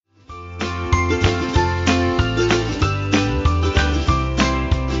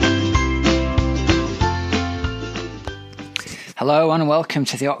Hello and welcome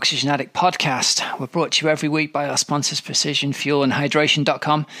to the Oxygen Addict podcast. We're brought to you every week by our sponsors Precision Fuel and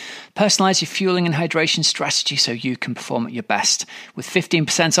Hydration.com. Personalize your fueling and hydration strategy so you can perform at your best. With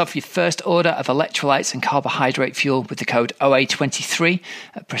 15% off your first order of electrolytes and carbohydrate fuel with the code OA23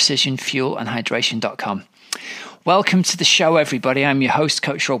 at precisionfuelandhydration.com. Welcome to the show, everybody. I'm your host,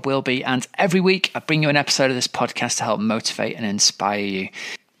 Coach Rob Wilby, and every week I bring you an episode of this podcast to help motivate and inspire you.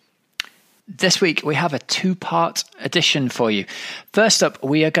 This week, we have a two-part edition for you. First up,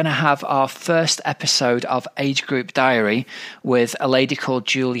 we are going to have our first episode of Age Group Diary with a lady called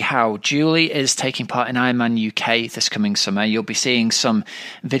Julie Howe. Julie is taking part in Ironman UK this coming summer. You'll be seeing some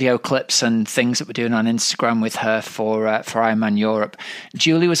video clips and things that we're doing on Instagram with her for Ironman Europe.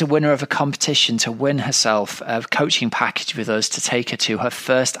 Julie was a winner of a competition to win herself a coaching package with us to take her to her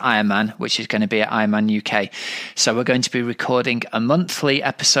first Ironman, which is going to be at Ironman UK. So we're going to be recording a monthly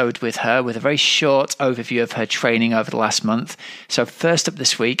episode with her with a very short overview of her training over the last month. So first up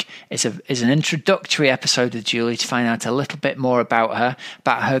this week is an introductory episode with Julie to find out a little bit more about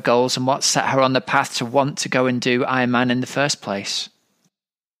her goals and what set her on the path to want to go and do Ironman in the first place.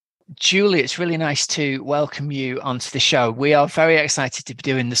 Julie, it's really nice to welcome you onto the show. We are very excited to be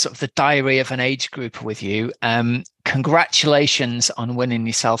doing the diary of an age group with you. Congratulations on winning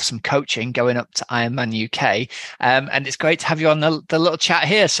yourself some coaching going up to Ironman UK. And it's great to have you on the little chat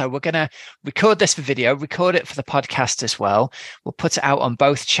here. So we're going to record this for video, record it for the podcast as well. We'll put it out on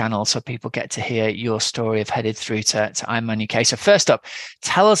both channels so people get to hear your story of headed through to Ironman UK. So first up,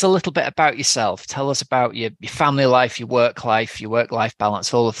 tell us a little bit about yourself. Tell us about your family life, your work-life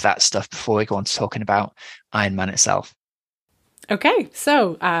balance, all of that stuff before we go on to talking about Ironman itself. Okay,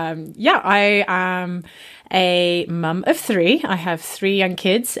 so I am a mum of three. I have three young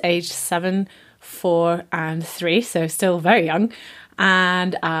kids, aged 7, 4, and 3, so still very young.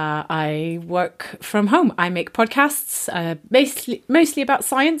 And I work from home. I make podcasts, mostly about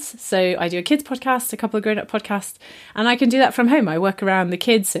science. So I do a kids podcast, a couple of grown-up podcasts, and I can do that from home. I work around the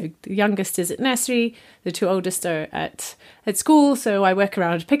kids. So the youngest is at nursery, the two oldest are at school. So I work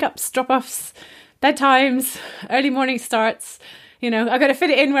around pickups, drop-offs, bedtimes, early morning starts. I've got to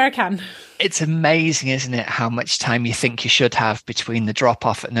fit it in where I can. It's amazing, isn't it, how much time you think you should have between the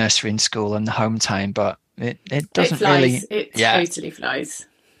drop-off at nursery and school and the home time, but it doesn't really. It totally flies.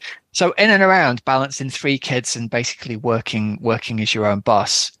 So in and around balancing 3 kids and basically working as your own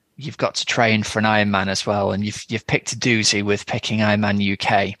boss, you've got to train for an Ironman as well, and you've picked a doozy with picking Ironman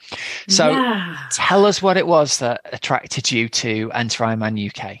UK. So Tell us what it was that attracted you to enter Ironman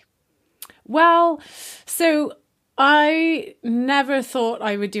UK. Well, so I never thought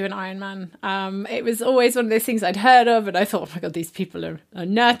I would do an Ironman. It was always one of those things I'd heard of, and I thought, oh my God, these people are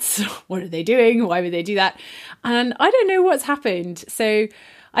nuts. What are they doing? Why would they do that? And I don't know what's happened. So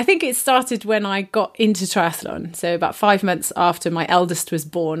I think it started when I got into triathlon. So about 5 months after my eldest was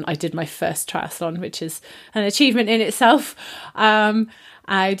born, I did my first triathlon, which is an achievement in itself.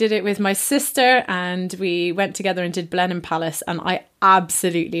 I did it with my sister and we went together and did Blenheim Palace, and I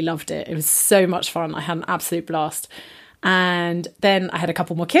absolutely loved it. It was so much fun. I had an absolute blast. And then I had a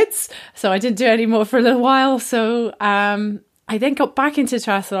couple more kids, so I didn't do any more for a little while. So I then got back into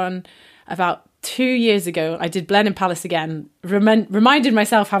triathlon about 2 years ago. I did Blenheim Palace again, reminded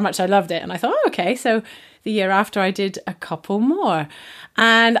myself how much I loved it. And I thought, oh, okay, so the year after I did a couple more.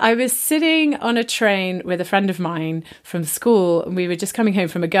 And I was sitting on a train with a friend of mine from school, and we were just coming home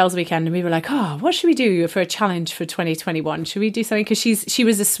from a girls' weekend, and we were like, oh, what should we do for a challenge for 2021? Should we do something? Because she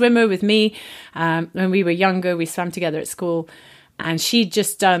was a swimmer with me. When we were younger, we swam together at school, and she'd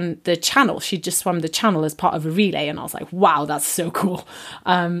just done the Channel. She'd just swum the Channel as part of a relay. And I was like, wow, that's so cool.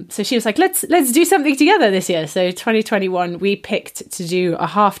 So she was like, let's do something together this year. So 2021, we picked to do a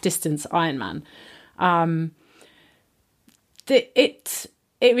half distance Ironman.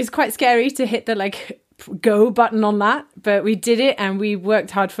 It was quite scary to hit the go button on that, but we did it and we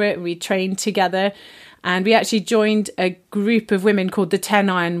worked hard for it. We trained together, and we actually joined a group of women called the 10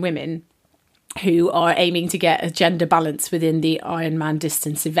 Iron Women, who are aiming to get a gender balance within the Ironman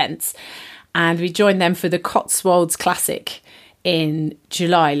distance events. And we joined them for the Cotswolds Classic in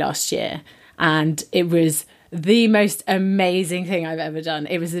July last year. And it was the most amazing thing I've ever done.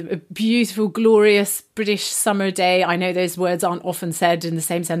 It was a beautiful, glorious British summer day. I know those words aren't often said in the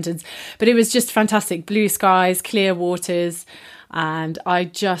same sentence, but it was just fantastic. Blue skies, clear waters, and I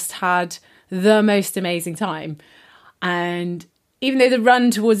just had the most amazing time. And even though the run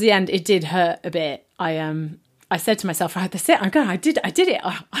towards the end, it did hurt a bit, I said to myself, right, that's it. I did it.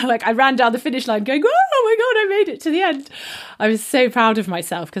 I ran down the finish line going, oh my God, I made it to the end. I was so proud of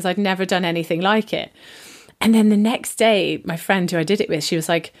myself because I'd never done anything like it. And then the next day, my friend who I did it with, she was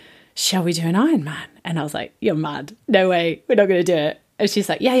like, shall we do an Ironman? And I was like, you're mad. No way. We're not going to do it. And she's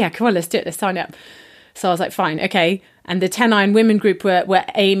like, yeah, come on, let's do it. Let's sign up. So I was like, fine, okay. And the 10 Iron Women group were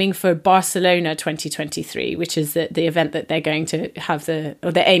aiming for Barcelona 2023, which is the event that they're going to have they're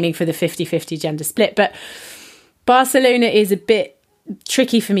aiming for the 50-50 gender split. But Barcelona is a bit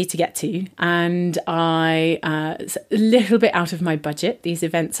tricky for me to get to, and it's a little bit out of my budget. These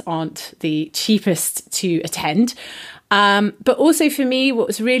events aren't the cheapest to attend. But also for me, what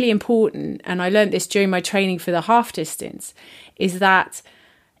was really important, and I learned this during my training for the half distance, is that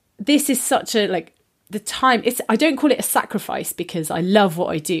this is such a, the time, I don't call it a sacrifice because I love what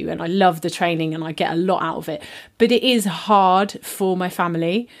I do and I love the training and I get a lot out of it, but it is hard for my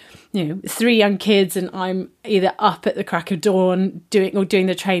family. 3 young kids, and I'm either up at the crack of dawn doing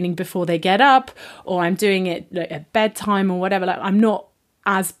the training before they get up, or I'm doing it at bedtime or whatever. I'm not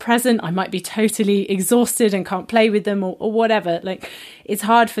as present. I might be totally exhausted and can't play with them or whatever. It's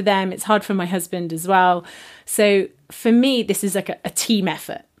hard for them. It's hard for my husband as well. So for me, this is like a team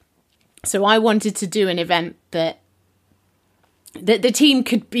effort. So I wanted to do an event that the team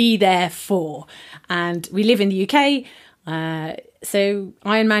could be there for. And we live in the UK. So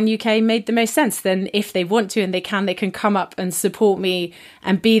Ironman UK made the most sense. Then if they want to and they can come up and support me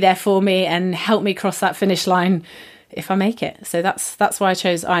and be there for me and help me cross that finish line if I make it. So that's why I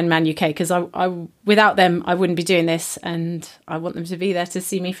chose Ironman UK, because I without them, I wouldn't be doing this, and I want them to be there to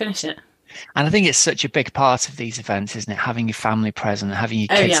see me finish it. And I think it's such a big part of these events, isn't it? Having your family present, having your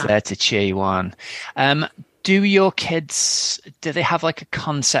kids there to cheer you on. Do your kids, do they have a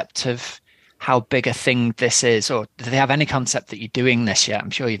concept of how big a thing this is, or do they have any concept that you're doing this yet? I'm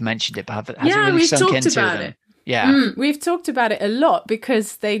sure you've mentioned it, but has it really sunk into them? Yeah, we've talked about it a lot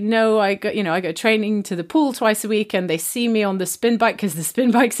because they know I go training to the pool twice a week, and they see me on the spin bike because the spin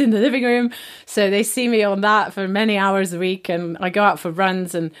bike's in the living room. So they see me on that for many hours a week, and I go out for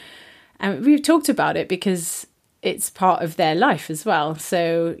runs, and we've talked about it because it's part of their life as well.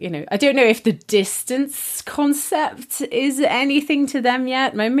 So, I don't know if the distance concept is anything to them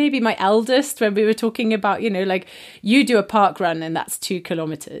yet. Maybe my eldest, when we were talking about, you do a park run and that's 2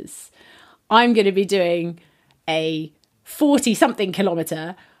 kilometers. I'm going to be doing a 40-something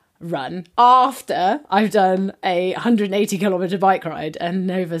kilometer run after I've done a 180 kilometer bike ride. And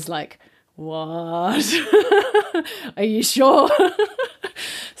Nova's like, what? Are you sure?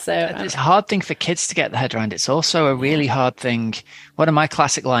 So it's a hard thing for kids to get their head around. It's also a really hard thing. One of my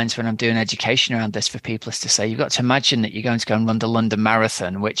classic lines when I'm doing education around this for people is to say, you've got to imagine that you're going to go and run the London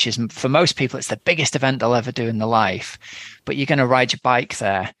Marathon, which is, for most people, it's the biggest event they'll ever do in their life. But you're going to ride your bike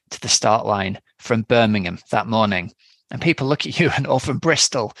there to the start line from Birmingham that morning. And people look at you and all from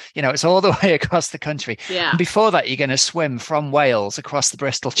Bristol, it's all the way across the country. Yeah. And before that, you're going to swim from Wales across the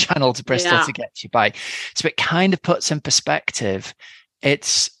Bristol Channel to Bristol to get to your bike. So it kind of puts in perspective.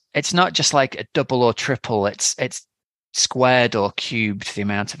 It's not just like a double or triple. It's squared or cubed the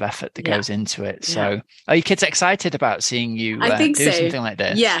amount of effort that goes into it. So are your kids excited about seeing you do something like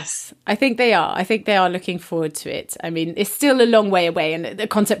this? Yes, I think they are. I think they are looking forward to it. I mean, it's still a long way away, and the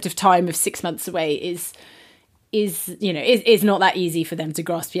concept of time of 6 months away is not that easy for them to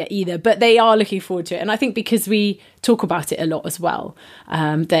grasp yet either, but they are looking forward to it. And I think because we talk about it a lot as well,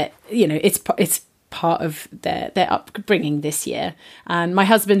 that, it's part of their upbringing this year. And my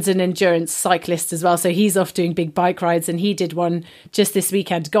husband's an endurance cyclist as well, so he's off doing big bike rides, and he did one just this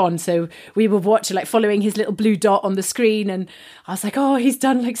weekend gone. So we were watching, following his little blue dot on the screen, and I was like, oh, he's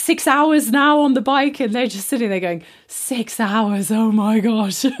done 6 hours now on the bike, and they're just sitting there going, 6 hours, oh my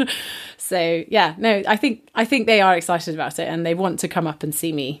gosh. So yeah, no, I think they are excited about it, and they want to come up and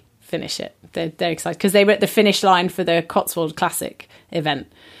see me finish it. They're excited because they were at the finish line for the Cotswold Classic event,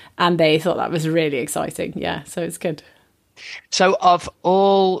 and they thought that was really exciting. Yeah, so it's good. So of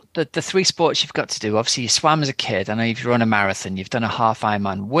all the 3 sports you've got to do, obviously you swam as a kid. I know you've run a marathon, you've done a half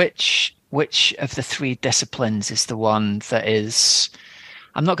Ironman. Which of the 3 disciplines is the one that is,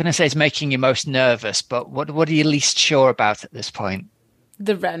 I'm not going to say it's making you most nervous, but what are you least sure about at this point?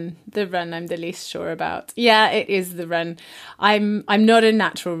 The run I'm the least sure about. Yeah, it is the run. I'm not a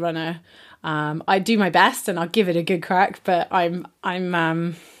natural runner. I do my best and I'll give it a good crack, but I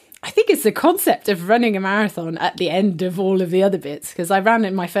think it's the concept of running a marathon at the end of all of the other bits, because I ran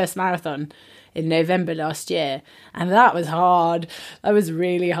in my first marathon in November last year, and that was hard. That was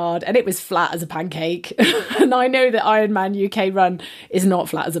really hard, and it was flat as a pancake. And I know that Ironman UK Run is not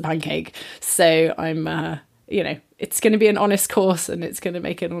flat as a pancake, so I'm it's going to be an honest course, and it's going to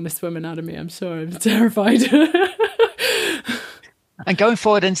make an honest woman out of me. I'm sure. I'm terrified. And going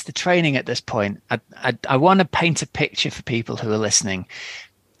forward into the training at this point, I want to paint a picture for people who are listening.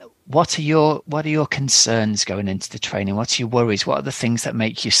 what are your concerns going into the training? What are your worries? What are the things that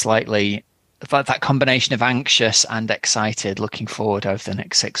make you slightly that combination of anxious and excited looking forward over the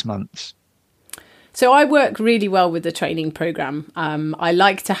next 6 months? So I work really well with the training program. I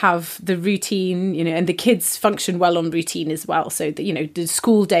like to have the routine, and the kids function well on routine as well. So that, the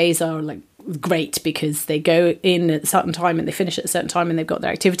school days are like great because they go in at a certain time and they finish at a certain time and they've got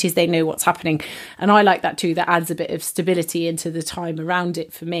their activities. They know what's happening. And I like that too. That adds a bit of stability into the time around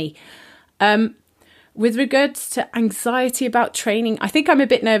it for me. With regards to anxiety about training, I think I'm a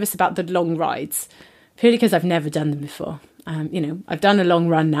bit nervous about the long rides, purely because I've never done them before. I've done a long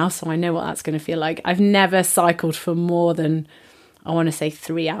run now, so I know what that's going to feel like. I've never cycled for more than, I want to say,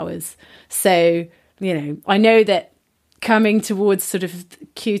 3 hours. So, I know that coming towards sort of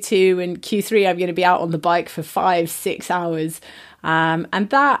Q2 and Q3, I'm going to be out on the bike for 5-6 hours. And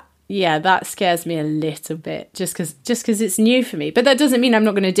that scares me a little bit just because it's new for me. But that doesn't mean I'm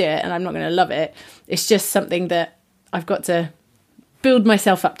not going to do it and I'm not going to love it. It's just something that I've got to build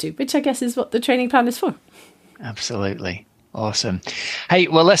myself up to, which I guess is what the training plan is for. Absolutely. Awesome. Hey,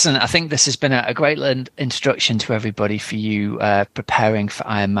 well, listen, I think this has been a great introduction to everybody for you preparing for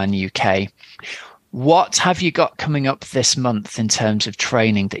Ironman UK. What have you got coming up this month in terms of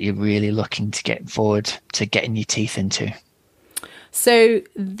training that you're really looking to get forward to getting your teeth into? So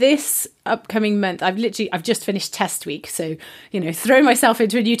this upcoming month, I've just finished test week. So, throw myself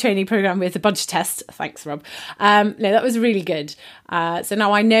into a new training program with a bunch of tests. Thanks, Rob. No, that was really good. So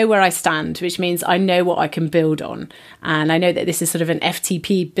now I know where I stand, which means I know what I can build on. And I know that this is sort of an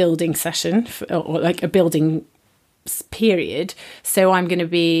FTP building session or like a building period. So I'm going to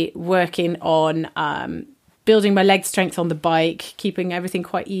be working on building my leg strength on the bike, keeping everything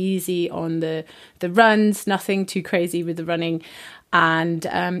quite easy on the runs, nothing too crazy with the running. And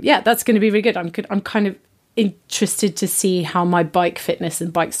that's going to be really good. I'm kind of interested to see how my bike fitness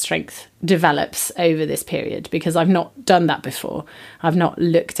and bike strength develops over this period, because I've not done that before. I've not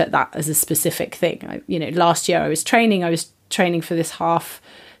looked at that as a specific thing. Last year I was training for this half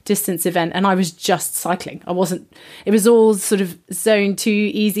distance event and I was just cycling. It was all sort of zone 2,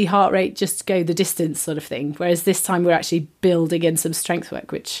 easy heart rate, just go the distance sort of thing. Whereas this time we're actually building in some strength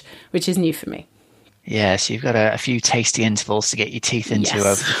work, which is new for me. Yeah, so you've got a few tasty intervals to get your teeth into over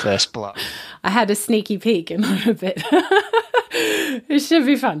the first block. I had a sneaky peek and I'm a bit. It should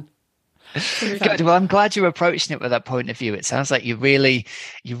be fun. Good. Well, I'm glad you're approaching it with that point of view. It sounds like you're really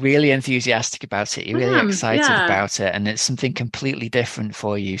enthusiastic about it. You're really excited about it, and it's something completely different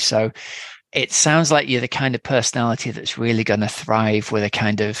for you. So it sounds like you're the kind of personality that's really going to thrive with a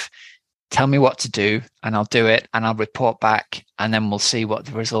kind of tell me what to do and I'll do it and I'll report back and then we'll see what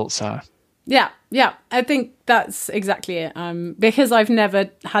the results are. Yeah. I think that's exactly it. Because I've never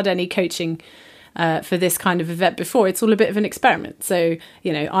had any coaching for this kind of event before. It's all a bit of an experiment. So,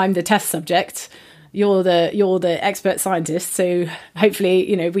 I'm the test subject. You're the expert scientist. So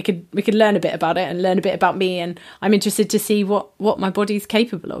hopefully, we could learn a bit about it and learn a bit about me. And I'm interested to see what my body's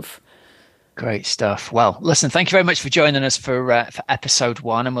capable of. Great stuff. Well, listen, thank you very much for joining us for episode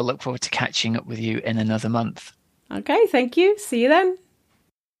 1, and we'll look forward to catching up with you in another month. Okay, thank you. See you then.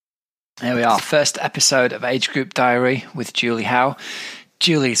 There we are. First episode of Age Group Diary with Julie Howe.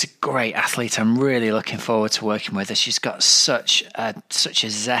 Julie's a great athlete. I'm really looking forward to working with her. She's got such a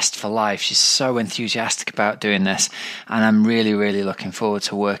zest for life. She's so enthusiastic about doing this. And I'm really, really looking forward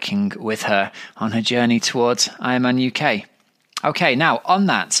to working with her on her journey towards Ironman UK. Okay, now on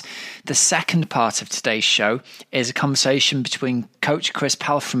that, the second part of today's show is a conversation between Coach Chris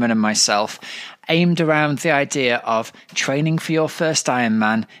Palfreman and myself, aimed around the idea of training for your first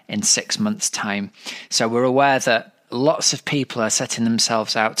Ironman in 6 months' time. So we're aware that lots of people are setting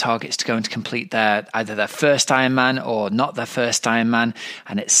themselves out targets to go and complete either their first Ironman or not their first Ironman,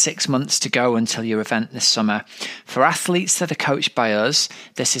 and it's 6 months to go until your event this summer. For athletes that are coached by us,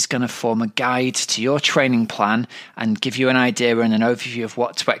 this is going to form a guide to your training plan and give you an idea and an overview of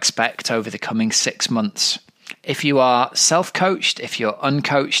what to expect over the coming 6 months. If you are self-coached, if you're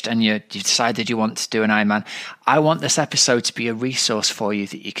uncoached and you've decided you want to do an Ironman, I want this episode to be a resource for you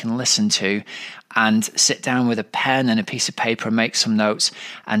that you can listen to and sit down with a pen and a piece of paper and make some notes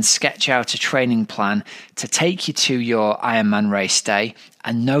and sketch out a training plan to take you to your Ironman race day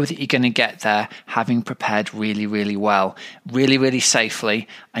and know that you're going to get there having prepared really, really well, really, really safely,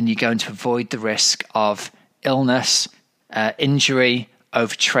 and you're going to avoid the risk of illness, injury,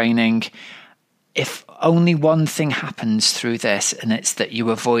 overtraining. If only one thing happens through this, and it's that you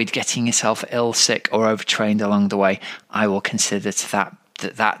avoid getting yourself ill, sick, or overtrained along the way, I will consider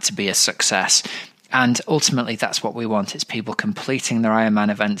that to be a success. And ultimately, that's what we want. It's people completing their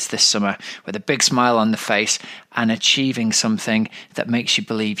Ironman events this summer with a big smile on the face and achieving something that makes you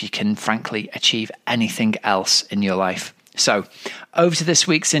believe you can, frankly, achieve anything else in your life. So, over to this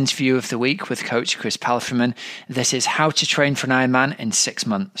week's interview of the week with Coach Chris Palfreyman. This is how to train for an Ironman in 6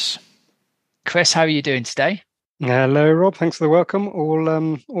 months. Chris, how are you doing today? Hello, Rob. Thanks for the welcome.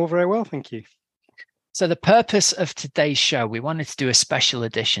 All very well, thank you. So the purpose of today's show, we wanted to do a special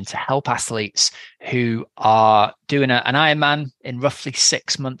edition to help athletes who are doing an Ironman in roughly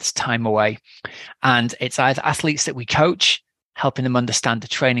 6 months' time away. And it's either athletes that we coach, helping them understand the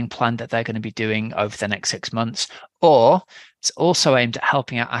training plan that they're going to be doing over the next 6 months, or it's also aimed at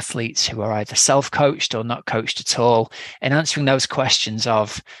helping out athletes who are either self-coached or not coached at all in answering those questions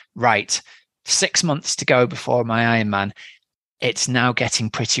of, right, 6 months to go before my Ironman. It's now getting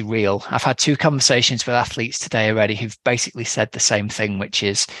pretty real. I've had 2 conversations with athletes today already who've basically said the same thing, which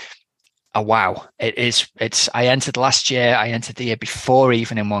is, oh, wow, I entered last year. I entered the year before,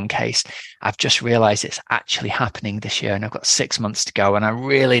 even in one case. I've just realized it's actually happening this year and I've got 6 months to go. And I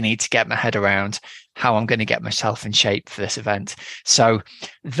really need to get my head around how I'm going to get myself in shape for this event. So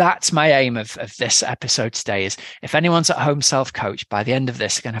that's my aim of this episode today is if anyone's at home self-coached, by the end of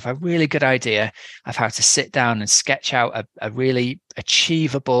this, they're going to have a really good idea of how to sit down and sketch out a really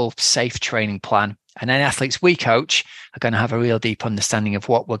achievable, safe training plan. And then athletes we coach are going to have a real deep understanding of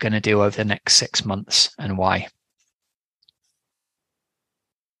what we're going to do over the next 6 months and why.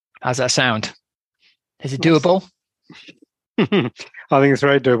 How's that sound? Is it doable? I think it's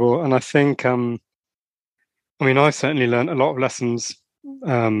very doable. And I think, I certainly learned a lot of lessons,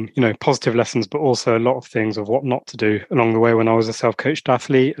 positive lessons, but also a lot of things of what not to do along the way when I was a self-coached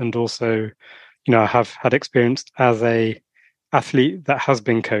athlete. And also, I have had experience as a athlete that has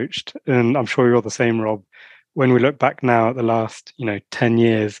been coached. And I'm sure you're the same, Rob. When we look back now at the last, 10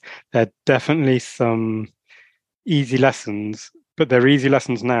 years, there are definitely some easy lessons, but they're easy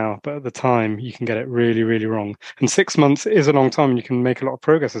lessons now. But at the time, you can get it really, really wrong. And 6 months is a long time. And you can make a lot of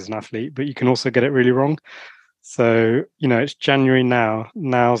progress as an athlete, but you can also get it really wrong. So, it's January now.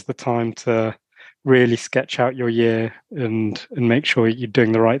 Now's the time to really sketch out your year and make sure you're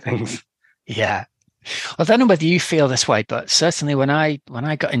doing the right things. Yeah. Well, I don't know whether you feel this way, but certainly when I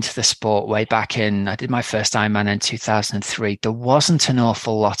got into the sport way back I did my first Ironman in 2003, there wasn't an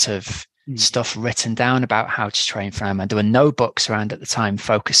awful lot of stuff written down about how to train for Ironman. There were no books around at the time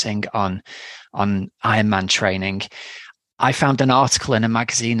focusing on Ironman training. I found an article in a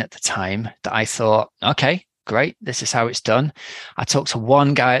magazine at the time that I thought, okay, great, this is how it's done. I talked to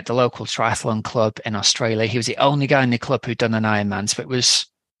one guy at the local triathlon club in Australia. He was the only guy in the club who'd done an Ironman. So it was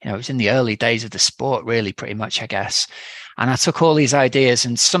in the early days of the sport, really, pretty much, I guess. And I took all these ideas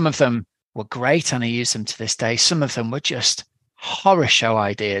and some of them were great and I use them to this day. Some of them were just horror show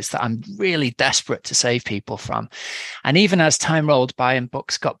ideas that I'm really desperate to save people from. And even as time rolled by and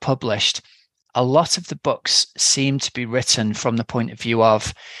books got published, a lot of the books seemed to be written from the point of view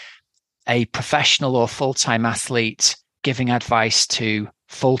of a professional or full-time athlete giving advice to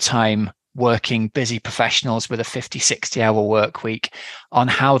full-time working busy professionals with a 50, 60-hour work week on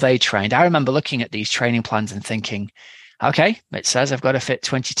how they trained. I remember looking at these training plans and thinking, okay, it says I've got to fit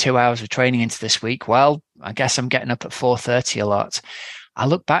 22 hours of training into this week. Well, I guess I'm getting up at 4:30 a lot. I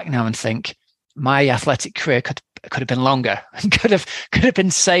look back now and think my athletic career could have been longer and could have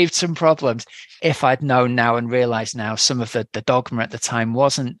been saved some problems if I'd known now and realized now some of the dogma at the time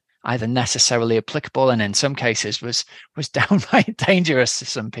wasn't either necessarily applicable and in some cases was downright dangerous to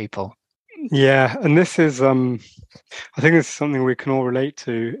some people. Yeah, and this is, I think this is something we can all relate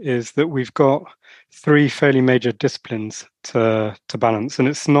to, is that we've got 3 fairly major disciplines to balance. And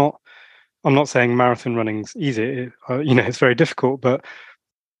it's not, I'm not saying marathon running's easy, it's very difficult, but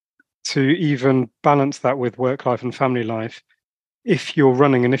to even balance that with work life and family life, if you're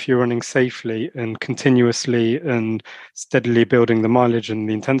running safely and continuously and steadily building the mileage and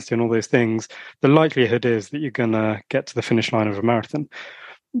the intensity and all those things, the likelihood is that you're going to get to the finish line of a marathon.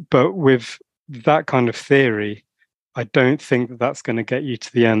 But with that kind of theory, I don't think that that's going to get you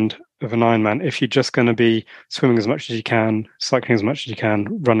to the end of an Ironman. If you're just going to be swimming as much as you can, cycling as much as you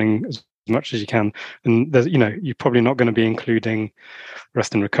can, running as much as you can, and there's, you're probably not going to be including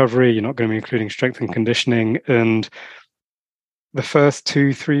rest and recovery. You're not going to be including strength and conditioning. And the first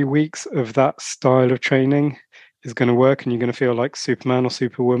 2-3 weeks of that style of training is going to work, and you're going to feel like Superman or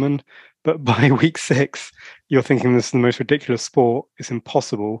Superwoman. But by week 6, you're thinking this is the most ridiculous sport. It's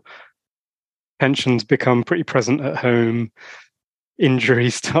impossible. Tensions become pretty present at home.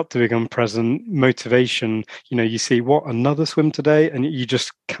 Injuries start to become present. Motivation, you see, what, another swim today? And you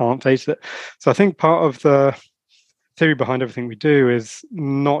just can't face it. So I think part of the theory behind everything we do is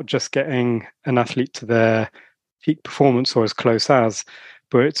not just getting an athlete to their peak performance or as close as,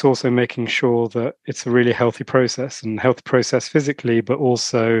 but it's also making sure that it's a really healthy process, and healthy process physically, but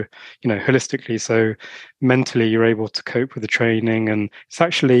also, holistically. So mentally, you're able to cope with the training. And it's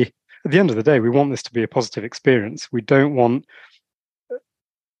actually, at the end of the day, we want this to be a positive experience. We don't want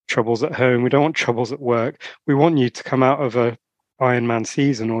troubles at home. We don't want troubles at work. We want you to come out of a Ironman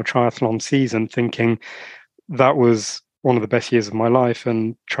season or triathlon season thinking that was one of the best years of my life,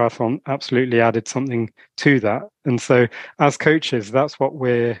 and triathlon absolutely added something to that. And so as coaches, that's what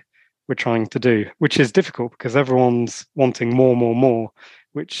we're trying to do, which is difficult because everyone's wanting more,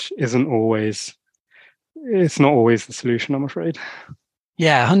 which it's not always the solution, I'm afraid.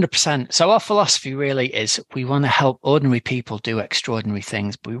 Yeah, 100%. So our philosophy really is we want to help ordinary people do extraordinary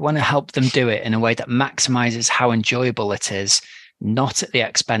things, but we want to help them do it in a way that maximizes how enjoyable it is, not at the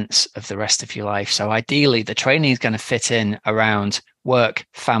expense of the rest of your life. So ideally, the training is going to fit in around work,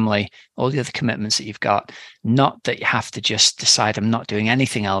 family, all the other commitments that you've got, not that you have to just decide I'm not doing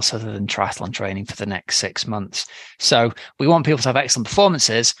anything else other than triathlon training for the next 6 months. So we want people to have excellent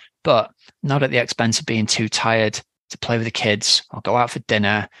performances, but not at the expense of being too tired to play with the kids or go out for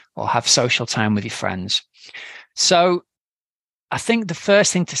dinner or have social time with your friends. So I think the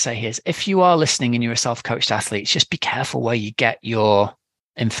first thing to say here is if you are listening and you're a self-coached athlete, just be careful where you get your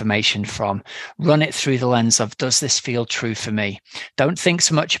information from. Run it through the lens of, does this feel true for me? Don't think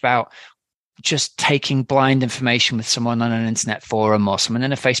so much about just taking blind information with someone on an internet forum or someone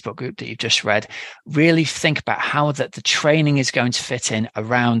in a Facebook group that you've just read. Really think about how that the training is going to fit in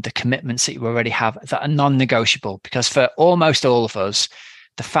around the commitments that you already have that are non-negotiable. Because for almost all of us,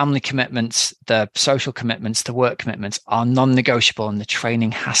 the family commitments, the social commitments, the work commitments are non-negotiable, and the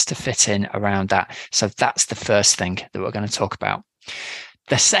training has to fit in around that. So that's the first thing that we're going to talk about.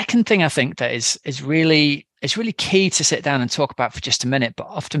 The second thing I think that is really key to sit down and talk about for just a minute, but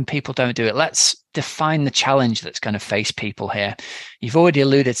often people don't do it. Let's define the challenge that's going to face people here. You've already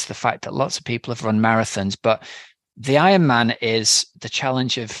alluded to the fact that lots of people have run marathons, but the Ironman is the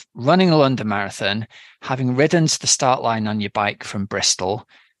challenge of running a London Marathon, having ridden to the start line on your bike from Bristol,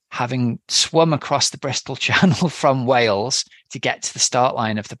 having swum across the Bristol Channel from Wales to get to the start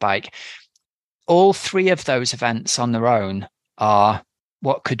line of the bike. All three of those events on their own are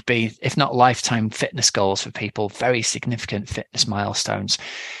what could be, if not lifetime fitness goals for people, very significant fitness milestones.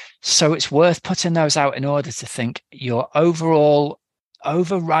 So it's worth putting those out in order to think your overall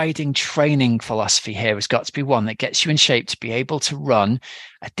overriding training philosophy here has got to be one that gets you in shape to be able to run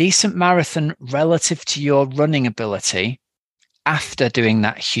a decent marathon relative to your running ability after doing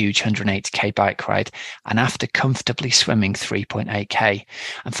that huge 180k bike ride and after comfortably swimming 3.8k.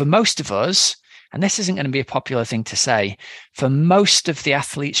 And for most of us, and this isn't going to be a popular thing to say, for most of the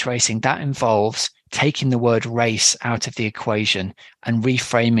athletes racing, that involves taking the word race out of the equation and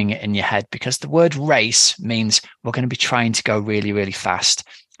reframing it in your head, because the word race means we're going to be trying to go really, really fast.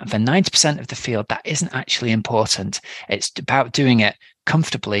 And for 90% of the field, that isn't actually important. It's about doing it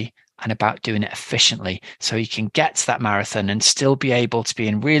comfortably and about doing it efficiently so you can get to that marathon and still be able to be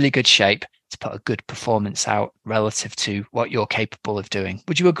in really good shape to put a good performance out relative to what you're capable of doing.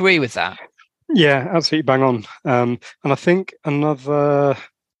 Would you agree with that? Yeah, absolutely bang on. And I think another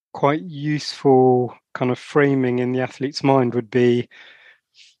quite useful kind of framing in the athlete's mind would be,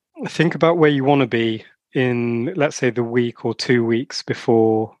 think about where you want to be in, let's say, the week or 2 weeks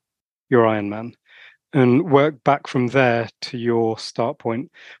before your Ironman, and work back from there to your start point.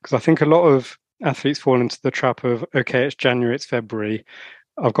 Because I think a lot of athletes fall into the trap of, okay, it's January, it's February,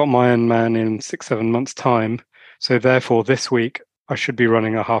 I've got my Ironman in 6-7 months' time, so therefore this week I should be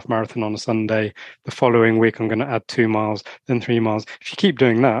running a half marathon on a Sunday. The following week, I'm going to add 2 miles, then 3 miles. If you keep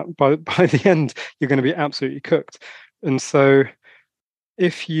doing that, by the end, you're going to be absolutely cooked. And so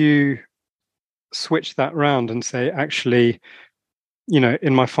if you switch that round and say, actually,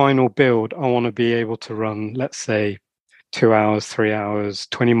 in my final build, I want to be able to run, let's say, 2 hours, 3 hours,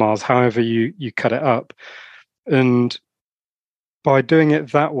 20 miles, however you cut it up. And by doing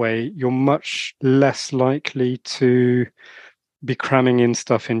it that way, you're much less likely to be cramming in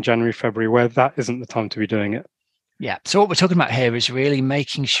stuff in January, February, where that isn't the time to be doing it. Yeah. So what we're talking about here is really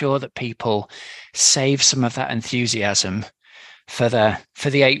making sure that people save some of that enthusiasm for the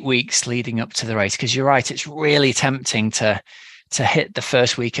 8 weeks leading up to the race. Because you're right, it's really tempting to hit the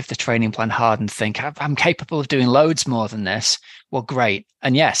first week of the training plan hard and think, I'm capable of doing loads more than this. Well, great.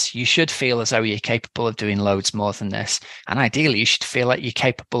 And yes, you should feel as though you're capable of doing loads more than this. And ideally, you should feel like you're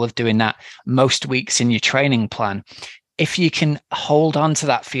capable of doing that most weeks in your training plan. If you can hold on to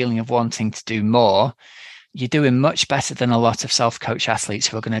that feeling of wanting to do more, you're doing much better than a lot of self-coach athletes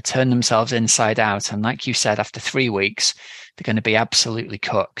who are going to turn themselves inside out. And like you said, after 3 weeks, they're going to be absolutely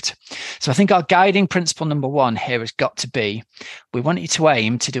cooked. So I think our guiding principle number one here has got to be, we want you to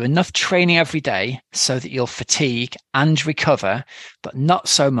aim to do enough training every day so that you'll fatigue and recover, but not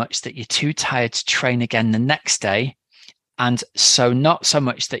so much that you're too tired to train again the next day. And so not so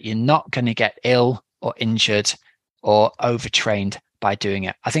much that you're not going to get ill or injured or overtrained by doing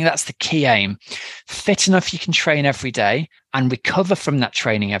it. I think that's the key aim. Fit enough you can train every day and recover from that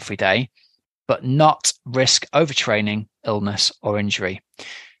training every day, but not risk overtraining, illness, or injury.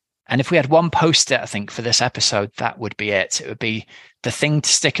 And if we had one post-it, I think, for this episode, that would be it. It would be the thing to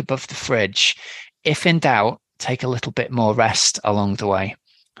stick above the fridge. If in doubt, take a little bit more rest along the way.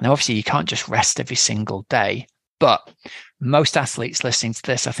 Now, obviously, you can't just rest every single day, but most athletes listening to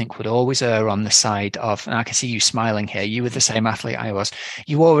this, I think, would always err on the side of, and I can see you smiling here, you were the same athlete I was,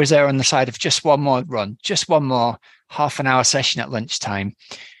 you always err on the side of just one more run, just one more half an hour session at lunchtime.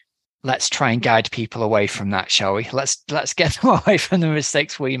 Let's try and guide people away from that, shall we? Let's get them away from the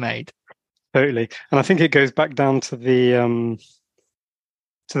mistakes we made. Totally. And I think it goes back down to the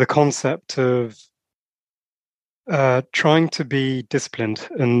concept of trying to be disciplined.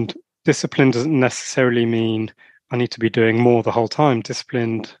 And discipline doesn't necessarily mean I need to be doing more the whole time.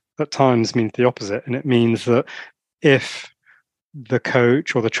 Disciplined at times means the opposite. And it means that if the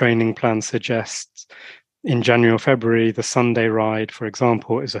coach or the training plan suggests in January or February, the Sunday ride, for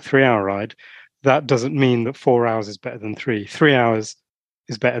example, is a 3-hour ride, that doesn't mean that 4 hours is better than 3. 3 hours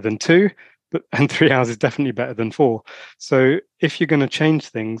is better than 2, and 3 hours is definitely better than 4. So if you're going to change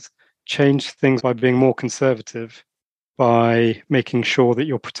things by being more conservative, by making sure that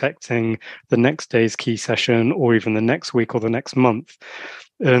you're protecting the next day's key session or even the next week or the next month.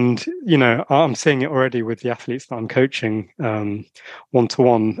 And, you know, I'm seeing it already with the athletes that I'm coaching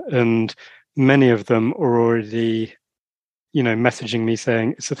one-to-one, and many of them are already, you know, messaging me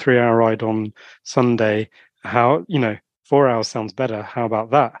saying it's a 3-hour ride on Sunday. How, 4 hours sounds better. How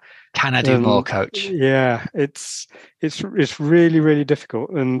about that? Can I do more, coach? Yeah, it's really, really difficult.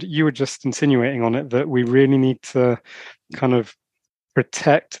 And you were just insinuating on it that we really need to kind of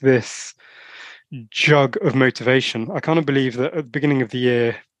protect this jug of motivation. I kind of believe that at the beginning of the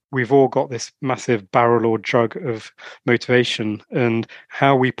year, we've all got this massive barrel or jug of motivation, and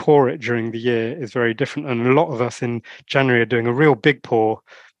how we pour it during the year is very different. And a lot of us in January are doing a real big pour,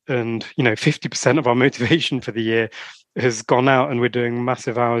 and 50% of our motivation for the year has gone out, and we're doing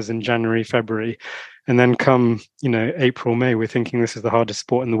massive hours in January, February, and then come April, May, we're thinking this is the hardest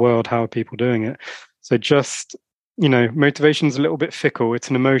sport in the world. How are people doing it? So just motivation's a little bit fickle. It's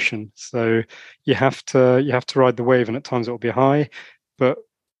an emotion, so you have to ride the wave, and at times it will be high, but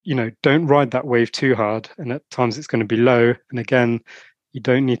don't ride that wave too hard, and at times it's going to be low. And again, you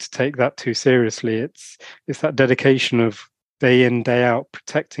don't need to take that too seriously. It's that dedication of day in, day out,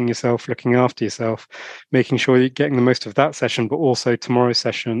 protecting yourself, looking after yourself, making sure you're getting the most of that session, but also tomorrow's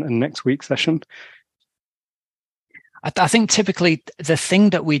session and next week's session. I think typically the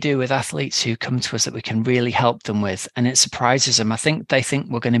thing that we do with athletes who come to us that we can really help them with, and it surprises them, I think they think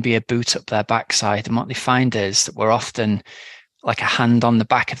we're going to be a boot up their backside. And what they find is that we're often like a hand on the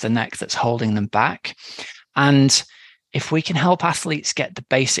back of the neck that's holding them back. And if we can help athletes get the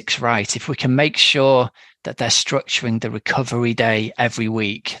basics right, if we can make sure that they're structuring the recovery day every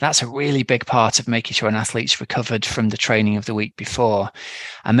week, that's a really big part of making sure an athlete's recovered from the training of the week before,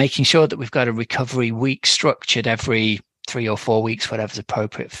 and making sure that we've got a recovery week structured every 3 or 4 weeks, whatever's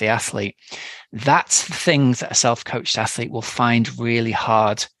appropriate for the athlete. That's the thing that a self-coached athlete will find really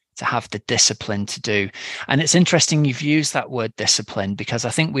hard to have the discipline to do. And it's interesting you've used that word discipline, because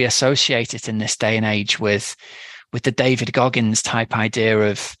I think we associate it in this day and age with the David Goggins type idea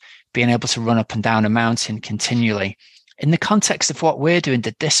of being able to run up and down a mountain continually. In the context of what we're doing,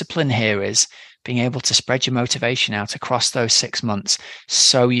 the discipline here is being able to spread your motivation out across those 6 months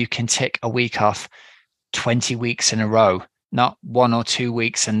so you can tick a week off 20 weeks in a row, not 1 or 2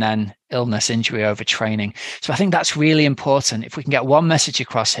 weeks and then illness, injury, overtraining. So I think that's really important. If we can get one message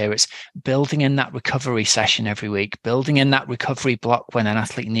across here, it's building in that recovery session every week, building in that recovery block when an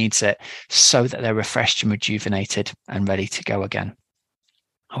athlete needs it so that they're refreshed and rejuvenated and ready to go again.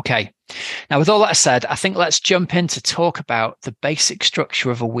 Okay. Now, with all that said, I think let's jump in to talk about the basic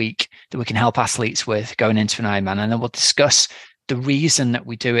structure of a week that we can help athletes with going into an Ironman. And then we'll discuss the reason that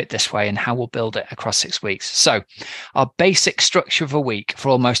we do it this way and how we'll build it across 6 weeks. So our basic structure of a week for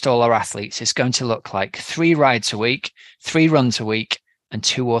almost all our athletes is going to look like 3 rides a week, 3 runs a week, and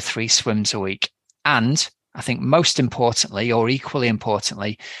 2 or 3 swims a week. And I think most importantly, or equally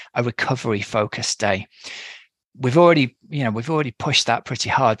importantly, a recovery focused day. we've already pushed that pretty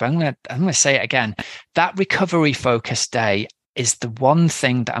hard, but I'm gonna say it again. That recovery focused day is the one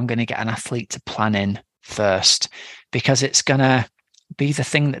thing that I'm going to get an athlete to plan in first, because it's going to be the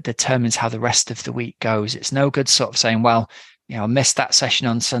thing that determines how the rest of the week goes. It's no good sort of saying, well, I missed that session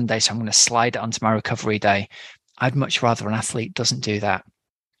on Sunday, so I'm going to slide it onto my recovery day. I'd much rather an athlete doesn't do that,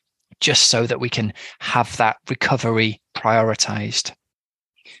 just so that we can have that recovery prioritized.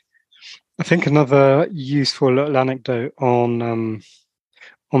 I think another useful little anecdote on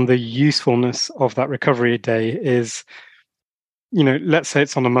the usefulness of that recovery day is, let's say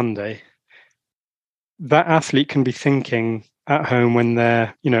it's on a Monday. That athlete can be thinking at home when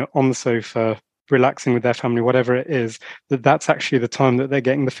they're, on the sofa, relaxing with their family, whatever it is, that's actually the time that they're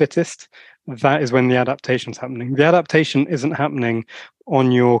getting the fittest. That is when the adaptation's happening. The adaptation isn't happening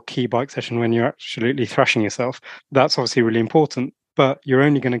on your key bike session when you're absolutely thrashing yourself. That's obviously really important, but you're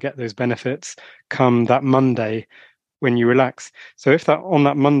only going to get those benefits come that Monday when you relax. So if that on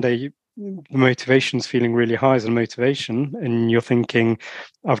that Monday, the motivation's feeling really high as a motivation, and you're thinking,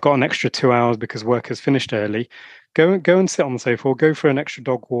 I've got an extra 2 hours because work has finished early, go and sit on the sofa, or go for an extra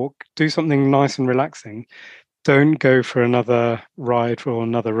dog walk, do something nice and relaxing. Don't go for another ride or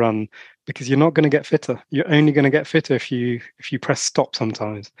another run, because you're not going to get fitter. You're only going to get fitter if you press stop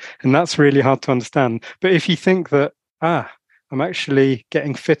sometimes. And that's really hard to understand. But if you think that, I'm actually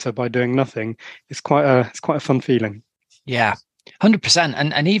getting fitter by doing nothing, it's quite a fun feeling. Yeah. 100%.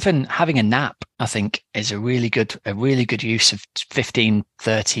 And even having a nap, I think, is a really good use of 15,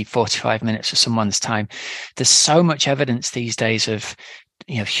 30, 45 minutes of someone's time. There's so much evidence these days of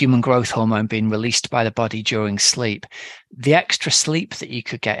human growth hormone being released by the body during sleep. The extra sleep that you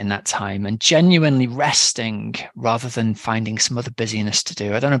could get in that time, and genuinely resting rather than finding some other busyness to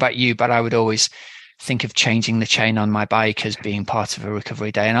do. I don't know about you, but I would always think of changing the chain on my bike as being part of a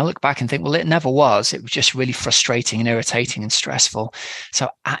recovery day. And I look back and think, well, it never was. It was just really frustrating and irritating and stressful. So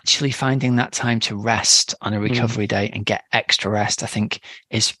actually finding that time to rest on a recovery day and get extra rest, I think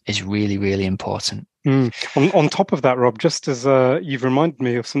is really, really important. On top of that, Rob, just as you've reminded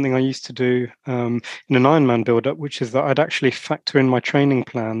me of something I used to do in an Ironman build-up, which is that I'd actually factor in my training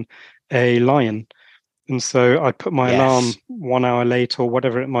plan a lie-in. And so I'd put my alarm 1 hour late or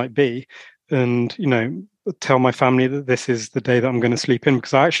whatever it might be, and tell my family that this is the day that I'm going to sleep in,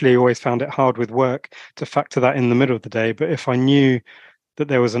 because I actually always found it hard with work to factor that in the middle of the day. But if I knew that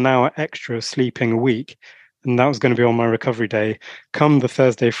there was an hour extra sleeping a week, and that was going to be on my recovery day, come the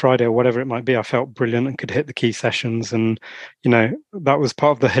Thursday, Friday, or whatever it might be, I felt brilliant and could hit the key sessions. And that was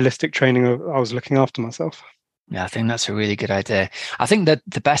part of the holistic training I was looking after myself. Yeah, I think that's a really good idea. I think that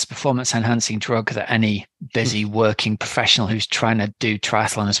the best performance enhancing drug that any busy working professional who's trying to do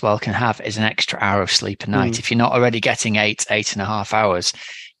triathlon as well can have is an extra hour of sleep a night. If you're not already getting 8.5 hours,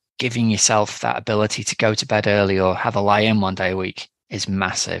 giving yourself that ability to go to bed early or have a lie-in one day a week is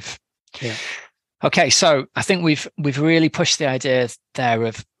massive. Yeah. Okay, so I think we've really pushed the idea there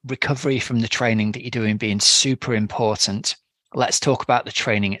of recovery from the training that you're doing being super important. Let's talk about the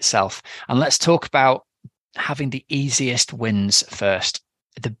training itself, and let's talk about having the easiest wins first.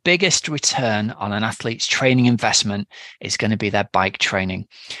 The biggest return on an athlete's training investment is going to be their bike training.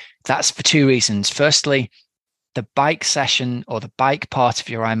 That's for two reasons. Firstly, the bike session or the bike part of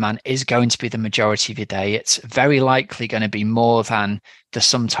your Ironman is going to be the majority of your day. It's very likely going to be more than the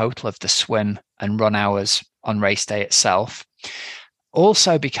sum total of the swim and run hours on race day itself.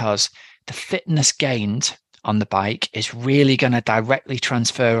 Also because the fitness gained on the bike is really going to directly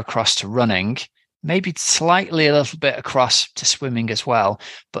transfer across to running, maybe slightly a little bit across to swimming as well,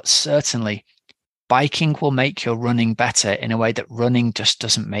 but certainly biking will make your running better in a way that running just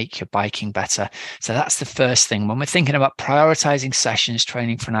doesn't make your biking better. So that's the first thing. When we're thinking about prioritizing sessions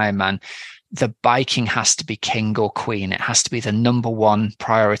training for an Ironman, the biking has to be king or queen. It has to be the number one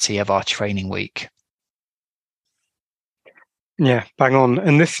priority of our training week. Yeah, bang on.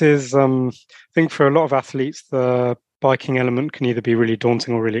 And this is, I think for a lot of athletes, the biking element can either be really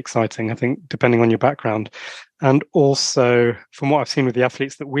daunting or really exciting, I think, depending on your background. And also, from what I've seen with the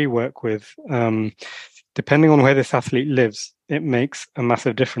athletes that we work with, depending on where this athlete lives, it makes a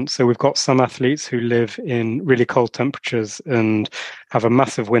massive difference. So we've got some athletes who live in really cold temperatures and have a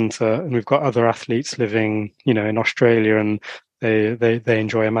massive winter, and we've got other athletes living, in Australia, and they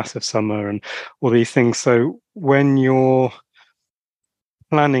enjoy a massive summer and all these things. So when you're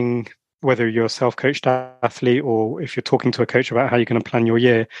planning, whether you're a self-coached athlete or if you're talking to a coach about how you're going to plan your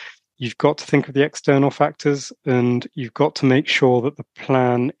year, you've got to think of the external factors, and you've got to make sure that the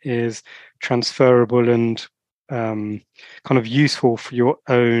plan is transferable and kind of useful for your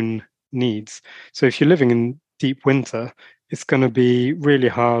own needs. So if you're living in deep winter, it's going to be really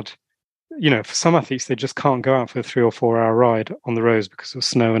hard for some athletes, they just can't go out for a 3 or 4 hour ride on the roads because of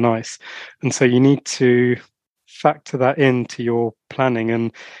snow and ice. And so you need to factor that into your planning.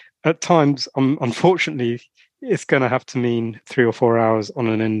 And at times, unfortunately, it's going to have to mean 3 or 4 hours on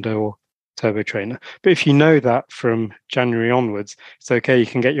an indoor turbo trainer. But if you know that from January onwards, it's okay. You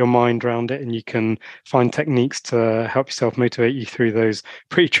can get your mind around it and you can find techniques to help yourself motivate you through those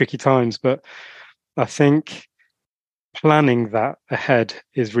pretty tricky times. But I think planning that ahead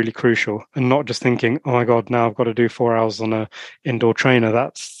is really crucial, and not just thinking, oh my God, now I've got to do 4 hours on a indoor trainer.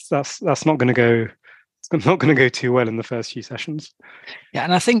 That's not going to go. It's not going to go too well in the first few sessions. Yeah,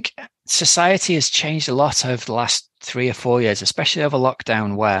 and I think society has changed a lot over the last 3 or 4 years, especially over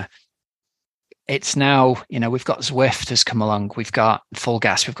lockdown, where it's now, we've got Zwift has come along, we've got Full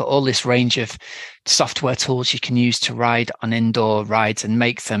Gas, we've got all this range of software tools you can use to ride on indoor rides and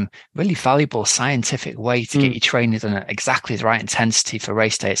make them really valuable scientific way to get you trained on exactly the right intensity for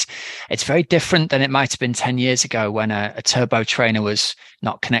race days. It's very different than it might have been 10 years ago when a turbo trainer was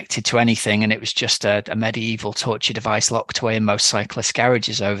not connected to anything and it was just a medieval torture device locked away in most cyclist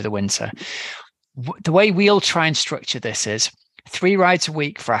garages over the winter. The way we'll try and structure this is 3 rides a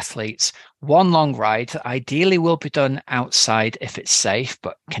week for athletes, 1 long ride that ideally will be done outside if it's safe,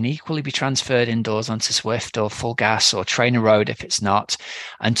 but can equally be transferred indoors onto Zwift or Full Gas or Trainer Road if it's not,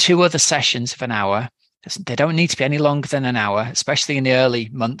 and 2 other sessions of an hour. They don't need to be any longer than an hour, especially in the early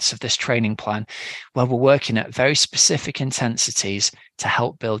months of this training plan, where we're working at very specific intensities to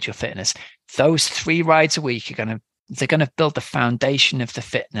help build your fitness. Those 3 rides a week they're going to build the foundation of the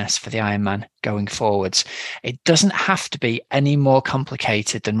fitness for the Ironman going forwards. It doesn't have to be any more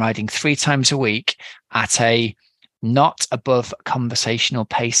complicated than riding 3 times a week at a not above conversational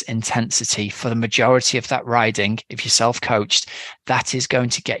pace intensity for the majority of that riding. If you're self-coached, that is going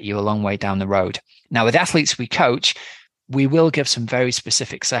to get you a long way down the road. Now, with athletes we coach, we will give some very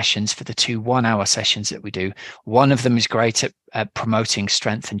specific sessions for the 2 1-hour sessions that we do. One of them is great at promoting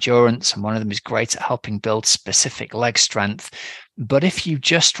strength endurance, and one of them is great at helping build specific leg strength. But if you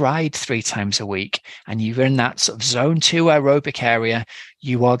just ride 3 times a week and you're in that sort of zone 2 aerobic area,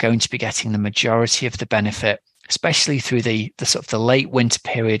 you are going to be getting the majority of the benefit, especially through the sort of the late winter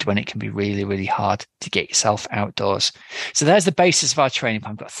period when it can be really, really hard to get yourself outdoors. So there's the basis of our training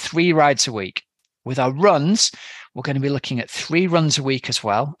plan. We've got 3 rides a week. With our runs, we're going to be looking at 3 runs a week as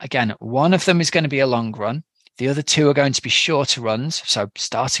well. Again, one of them is going to be a long run. The other 2 are going to be shorter runs. So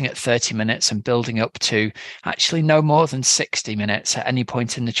starting at 30 minutes and building up to actually no more than 60 minutes at any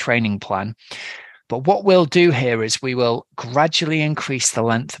point in the training plan. But what we'll do here is we will gradually increase the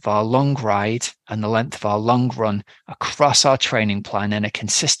length of our long ride and the length of our long run across our training plan in a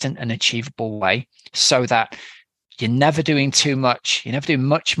consistent and achievable way, so that you're never doing too much. You're never doing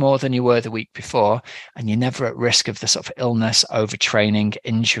much more than you were the week before, and you're never at risk of the sort of illness, overtraining,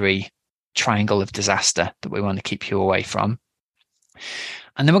 injury triangle of disaster that we want to keep you away from.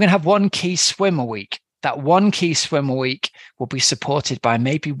 And then we're going to have 1 key swim a week. That 1 key swim a week will be supported by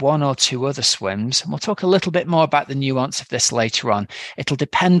maybe 1 or 2 other swims. And we'll talk a little bit more about the nuance of this later on. It'll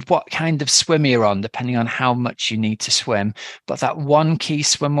depend what kind of swim you're on, depending on how much you need to swim. But that 1 key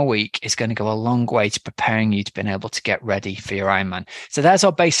swim a week is going to go a long way to preparing you to being able to get ready for your Ironman. So there's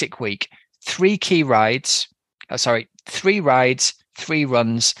our basic week. 3 rides, 3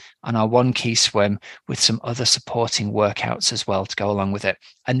 runs, and our 1 key swim with some other supporting workouts as well to go along with it.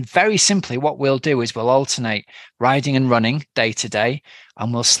 And very simply, what we'll do is we'll alternate riding and running day to day,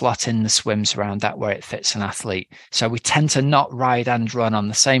 and we'll slot in the swims around that where it fits an athlete. So we tend to not ride and run on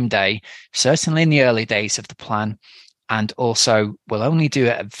the same day, certainly in the early days of the plan. And also we'll only do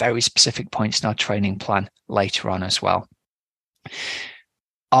it at very specific points in our training plan later on as well.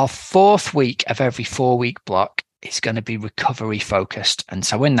 Our 4th week of every 4-week block is going to be recovery focused. And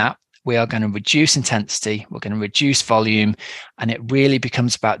so in that, we are going to reduce intensity, we're going to reduce volume, and it really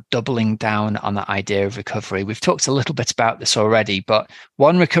becomes about doubling down on that idea of recovery. We've talked a little bit about this already, but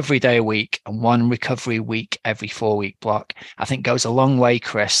 1 recovery day a week and 1 recovery week every 4-week block, I think goes a long way,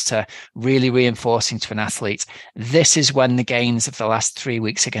 Chris, to really reinforcing to an athlete, this is when the gains of the last 3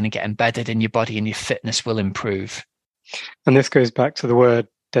 weeks are going to get embedded in your body and your fitness will improve. And this goes back to the word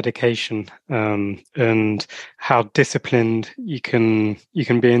dedication, and how disciplined you can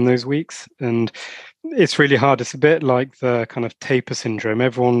be in those weeks. And it's really hard. It's a bit like the kind of taper syndrome.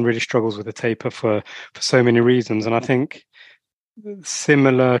 Everyone really struggles with the taper for so many reasons. And I think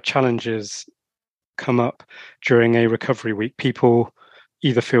similar challenges come up during a recovery week. People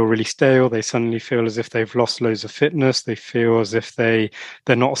either feel really stale, they suddenly feel as if they've lost loads of fitness, they feel as if they're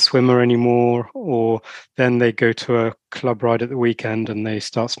not a swimmer anymore, or then they go to a club ride at the weekend and they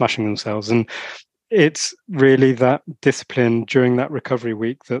start smashing themselves. And it's really that discipline during that recovery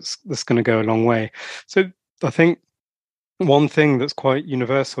week that's going to go a long way. So I think one thing that's quite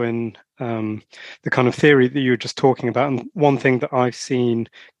universal in the kind of theory that you were just talking about, and one thing that I've seen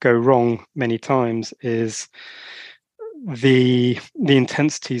go wrong many times, is the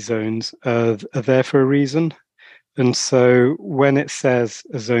intensity zones are there for a reason. And so when it says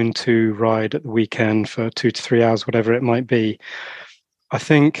a zone 2 ride at the weekend for 2 to 3 hours, whatever it might be, I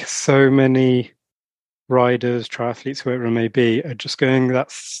think so many riders, triathletes, whoever it may be, are just going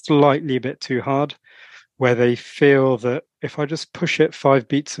that slightly a bit too hard, where they feel that if I just push it 5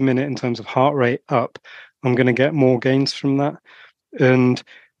 beats a minute in terms of heart rate up, I'm going to get more gains from that. And,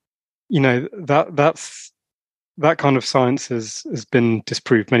 that kind of science has been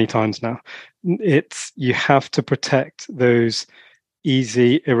disproved many times now. You have to protect those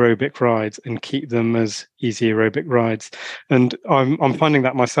easy aerobic rides and keep them as easy aerobic rides. And I'm finding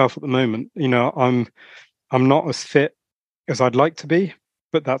that myself at the moment. I'm not as fit as I'd like to be,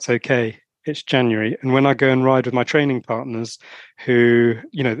 but that's okay. It's January. And when I go and ride with my training partners who,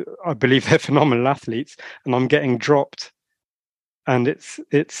 I believe they're phenomenal athletes, and I'm getting dropped, and it's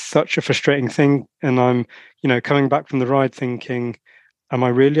such a frustrating thing. And I'm, coming back from the ride thinking, am I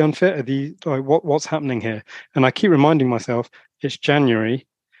really unfit? What's happening here? And I keep reminding myself, it's January.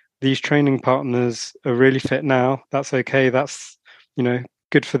 These training partners are really fit now. That's okay. That's,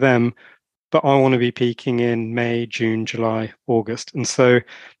 good for them. But I want to be peaking in May, June, July, August. And so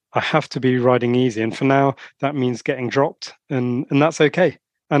I have to be riding easy. And for now, that means getting dropped. And that's okay.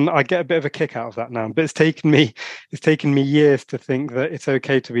 And I get a bit of a kick out of that now. But it's taken me years to think that it's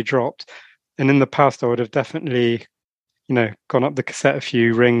okay to be dropped. And in the past, I would have definitely, gone up the cassette a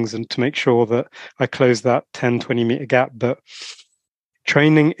few rings and to make sure that I closed that 10, 20 meter gap. But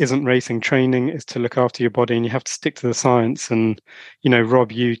training isn't racing. Training is to look after your body, and you have to stick to the science. And,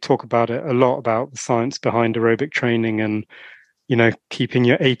 Rob, you talk about it a lot, about the science behind aerobic training and, keeping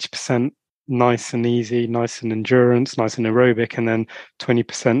your 80% nice and easy, nice and endurance, nice and aerobic, and then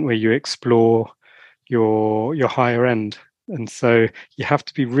 20% where you explore your higher end. And so you have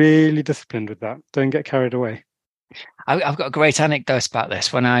to be really disciplined with that. Don't get carried away. I've got a great anecdote about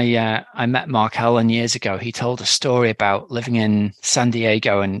this. When I met Mark Allen years ago, he told a story about living in San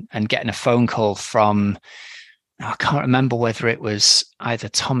Diego and getting a phone call from, I can't remember whether it was either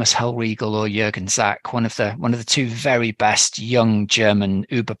Thomas Hellriegel or Jürgen Zach, one of the two very best young German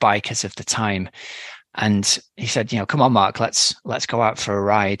Uber bikers of the time. And he said, come on, Mark, let's go out for a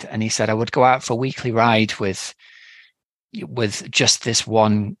ride. And he said, I would go out for a weekly ride with just this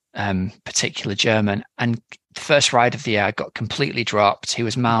one particular German. And the first ride of the year, I got completely dropped. He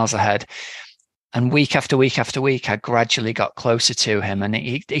was miles ahead. And week after week after week, I gradually got closer to him. And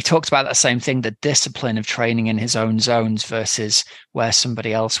he talked about that same thing, the discipline of training in his own zones versus where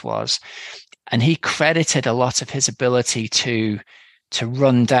somebody else was. And he credited a lot of his ability to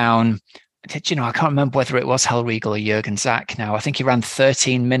run down. I can't remember whether it was Hellriegel or Jürgen Zach now. I think he ran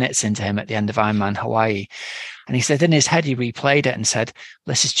 13 minutes into him at the end of Ironman Hawaii. And he said in his head, he replayed it and said,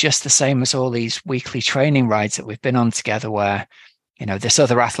 this is just the same as all these weekly training rides that we've been on together where, this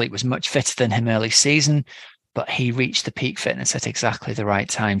other athlete was much fitter than him early season, but he reached the peak fitness at exactly the right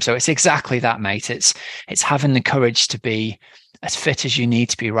time. So it's exactly that, mate. It's having the courage to be as fit as you need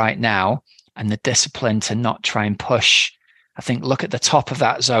to be right now and the discipline to not try and push. I think look at the top of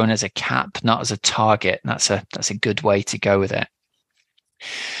that zone as a cap, not as a target. And that's a good way to go with it.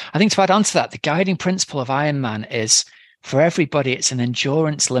 I think to add on to that, the guiding principle of Ironman is for everybody, it's an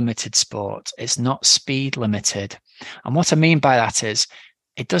endurance limited sport. It's not speed limited. And what I mean by that is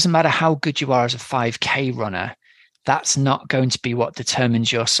it doesn't matter how good you are as a 5K runner. That's not going to be what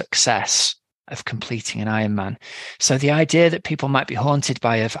determines your success of completing an Ironman. So the idea that people might be haunted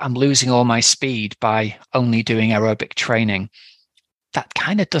by I'm losing all my speed by only doing aerobic training, that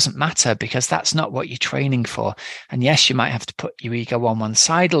kind of doesn't matter because that's not what you're training for. And yes, you might have to put your ego on one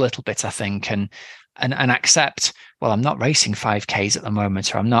side a little bit, I think, and accept, well, I'm not racing 5Ks at the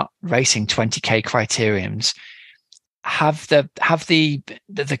moment, or I'm not racing 20K criteriums. Have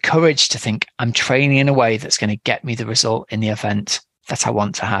the courage to think I'm training in a way that's going to get me the result in the event that I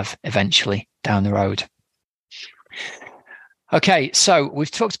want to have eventually down the road. Okay, so we've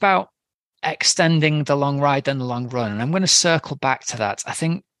talked about extending the long ride and the long run, and I'm going to circle back to that. I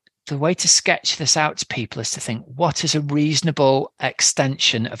think the way to sketch this out to people is to think, what is a reasonable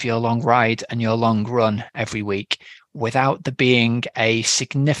extension of your long ride and your long run every week without there being a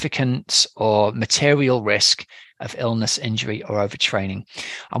significant or material risk of illness, injury, or overtraining?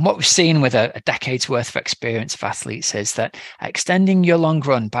 And what we've seen with a decade's worth of experience of athletes is that extending your long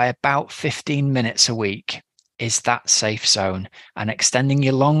run by about 15 minutes a week is that safe zone, and extending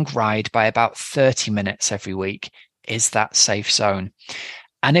your long ride by about 30 minutes every week is that safe zone.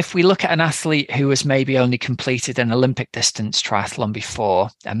 And if we look at an athlete who has maybe only completed an Olympic distance triathlon before,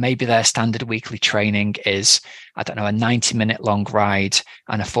 and maybe their standard weekly training is, I don't know, a 90-minute long ride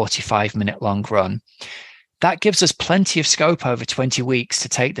and a 45-minute long run, that gives us plenty of scope over 20 weeks to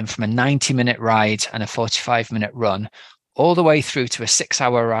take them from a 90-minute ride and a 45-minute run all the way through to a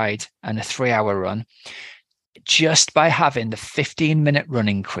 6-hour ride and a 3-hour run, just by having the 15-minute run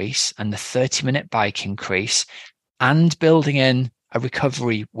increase and the 30-minute bike increase, and building in a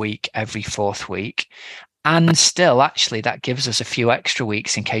recovery week every 4th week. And still, actually, that gives us a few extra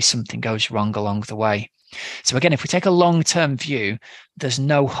weeks in case something goes wrong along the way. So again, if we take a long-term view, there's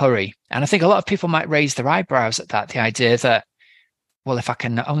no hurry. And I think a lot of people might raise their eyebrows at that, the idea that, well, if I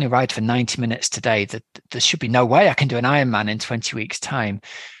can only ride for 90 minutes today, that there should be no way I can do an Ironman in 20 weeks' time.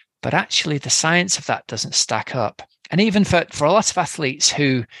 But actually, the science of that doesn't stack up. And even for a lot of athletes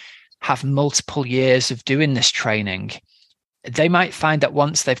who have multiple years of doing this training, they might find that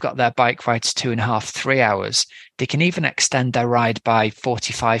once they've got their bike ride to 2.5, 3 hours, they can even extend their ride by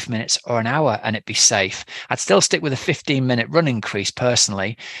 45 minutes or an hour and it be safe. I'd still stick with a 15-minute run increase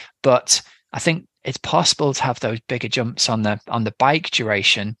personally, but I think it's possible to have those bigger jumps on the bike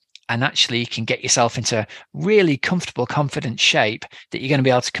duration, and actually you can get yourself into really comfortable, confident shape that you're going to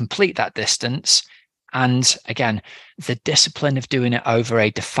be able to complete that distance. And again, the discipline of doing it over a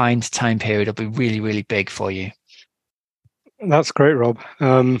defined time period will be really, really big for you. That's great, Rob.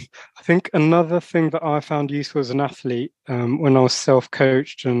 I think another thing that I found useful as an athlete, when I was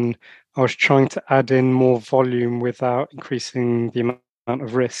self-coached and I was trying to add in more volume without increasing the amount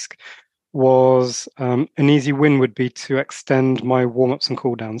of risk, was an easy win would be to extend my warm-ups and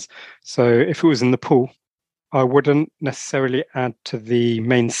cool-downs. So if it was in the pool, I wouldn't necessarily add to the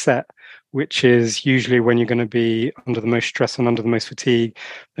main set, which is usually when you're going to be under the most stress and under the most fatigue,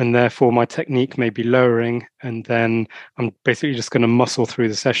 and therefore my technique may be lowering, and then I'm basically just going to muscle through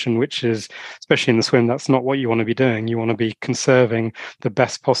the session, which is, especially in the swim, that's not what you want to be doing. You want to be conserving the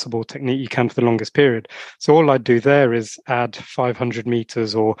best possible technique you can for the longest period. So all I'd do there is add 500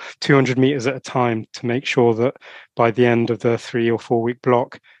 meters or 200 meters at a time to make sure that by the end of the 3 or 4 week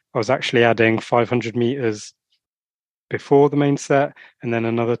block, I was actually adding 500 meters before the main set, and then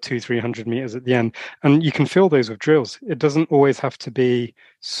another 200-300 meters at the end. And you can fill those with drills. It doesn't always have to be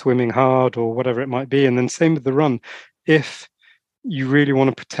swimming hard or whatever it might be. And then same with the run. If you really want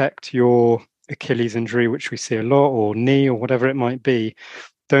to protect your Achilles injury, which we see a lot, or knee or whatever it might be,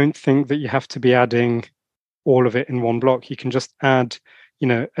 don't think that you have to be adding all of it in one block. You can just add,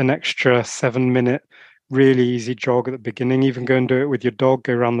 an extra 7-minute really easy jog at the beginning, even go and do it with your dog,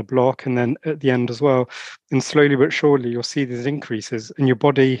 go around the block, and then at the end as well. And slowly but surely, you'll see these increases, and your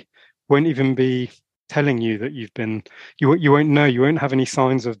body won't even be telling you that you won't know, you won't have any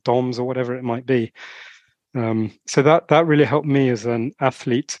signs of DOMS or whatever it might be. So that really helped me as an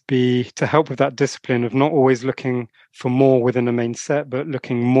athlete to help with that discipline of not always looking for more within a main set, but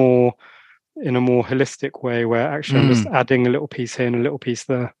looking more in a more holistic way, where actually I'm just adding a little piece here and a little piece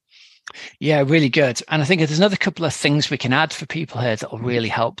there. Yeah, really good. And I think there's another couple of things we can add for people here that will really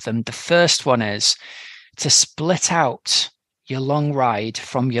help them. The first one is to split out your long ride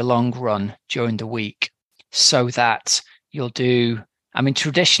from your long run during the week, so that you'll do,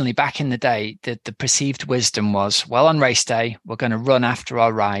 traditionally back in the day, the perceived wisdom was, well, on race day, we're going to run after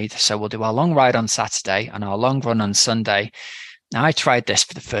our ride. So we'll do our long ride on Saturday and our long run on Sunday. Now, I tried this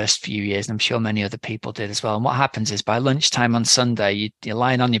for the first few years, and I'm sure many other people did as well. And what happens is by lunchtime on Sunday, you're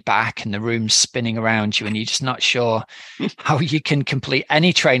lying on your back and the room's spinning around you, and you're just not sure how you can complete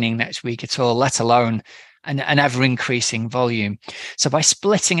any training next week at all, let alone an ever-increasing volume. So by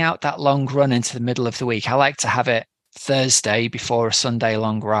splitting out that long run into the middle of the week, I like to have it Thursday before a Sunday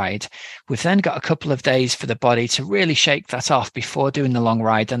long ride. We've then got a couple of days for the body to really shake that off before doing the long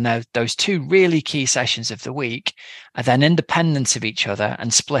ride. And those two really key sessions of the week are then independent of each other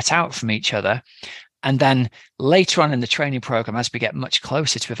and split out from each other. And then later on in the training program, as we get much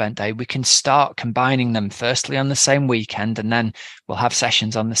closer to event day, we can start combining them firstly on the same weekend, and then we'll have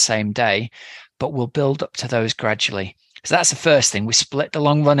sessions on the same day, but we'll build up to those gradually. So that's the first thing. We split the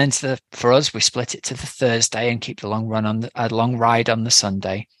long run for us, we split it to the Thursday and keep the long run on the long ride on the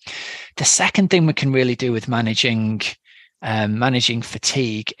Sunday. The second thing we can really do with managing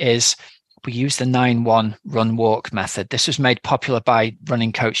fatigue is we use the 9-1 run walk method. This was made popular by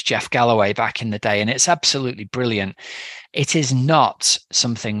running coach Jeff Galloway back in the day, and it's absolutely brilliant. It is not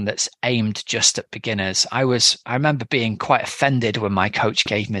something that's aimed just at beginners. I remember being quite offended when my coach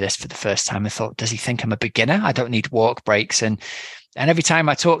gave me this for the first time. I thought, does he think I'm a beginner? I don't need walk breaks. And And every time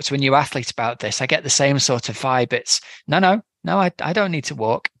I talk to a new athlete about this, I get the same sort of vibe. It's no, I don't need to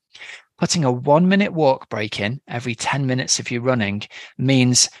walk. Putting a 1 minute walk break in every 10 minutes of your running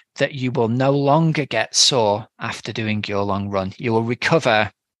means that you will no longer get sore after doing your long run. You will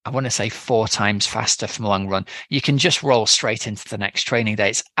recover, I want to say 4 times faster from a long run. You can just roll straight into the next training day.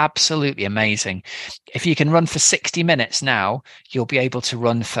 It's absolutely amazing. If you can run for 60 minutes now, you'll be able to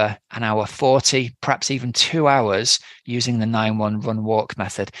run for an hour 40, perhaps even 2 hours using the 9-1 run walk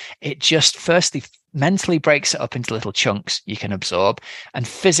method. It just firstly mentally breaks it up into little chunks you can absorb. And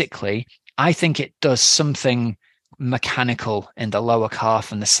physically, I think it does something mechanical in the lower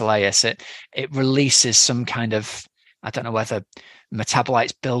calf and the soleus. It releases some kind of, I don't know whether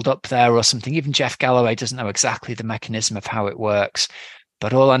metabolites build up there or something. Even Jeff Galloway doesn't know exactly the mechanism of how it works.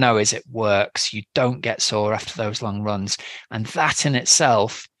 But all I know is it works. You don't get sore after those long runs. And that in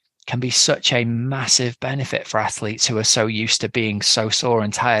itself can be such a massive benefit for athletes who are so used to being so sore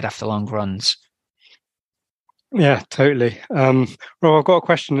and tired after long runs. Yeah, totally. Rob, I've got a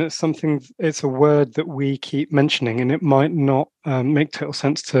question. It's a word that we keep mentioning, and it might not make total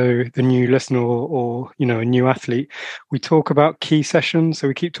sense to the new listener or a new athlete. We talk about key sessions, so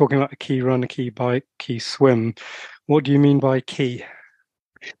we keep talking about a key run, a key bike, key swim. What do you mean by key?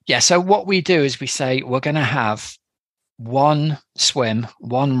 Yeah, so what we do is we say we're going to have 1 swim,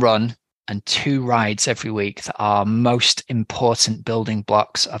 1 run, and 2 rides every week that are most important building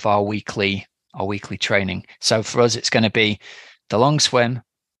blocks of our weekly training. So for us, it's going to be the long swim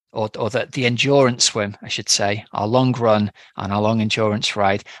or the endurance swim, I should say, our long run and our long endurance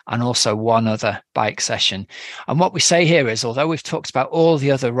ride, and also 1 other bike session. And what we say here is, although we've talked about all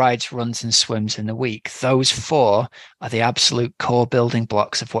the other rides, runs and swims in the week, those 4 are the absolute core building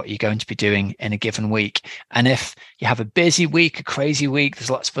blocks of what you're going to be doing in a given week. And if you have a busy week, a crazy week,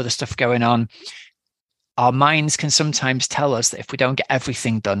 there's lots of other stuff going on, our minds can sometimes tell us that if we don't get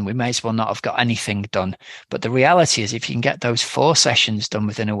everything done, we may as well not have got anything done. But the reality is, if you can get those 4 sessions done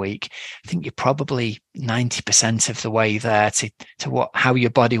within a week, I think you're probably 90% of the way there to how your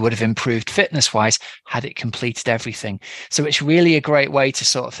body would have improved fitness-wise had it completed everything. So it's really a great way to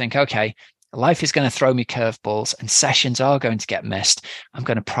sort of think, okay, life is going to throw me curveballs and sessions are going to get missed. I'm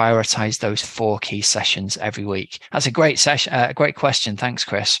going to prioritize those 4 key sessions every week. That's a great session, a great question. Thanks,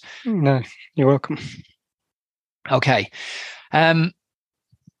 Chris. No, you're welcome. Okay. The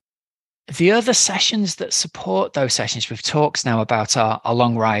other sessions that support those sessions, we've talked now about our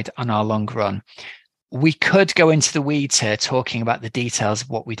long ride and our long run. We could go into the weeds here talking about the details of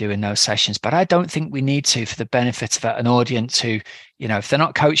what we do in those sessions, but I don't think we need to for the benefit of an audience who, if they're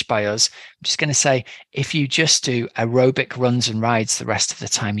not coached by us. I'm just going to say, if you just do aerobic runs and rides the rest of the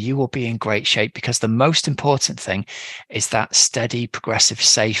time, you will be in great shape, because the most important thing is that steady, progressive,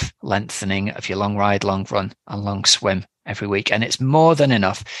 safe lengthening of your long ride, long run and long swim every week. And it's more than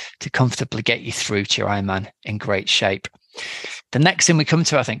enough to comfortably get you through to your Ironman in great shape. The next thing we come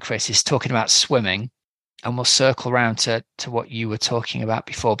to, I think, Chris, is talking about swimming. And we'll circle around to what you were talking about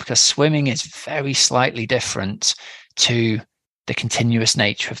before, because swimming is very slightly different to the continuous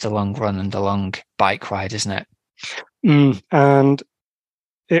nature of the long run and the long bike ride, isn't it? And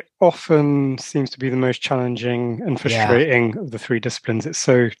it often seems to be the most challenging and frustrating of the 3 disciplines. It's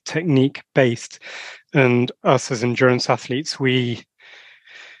so technique based, and us as endurance athletes, we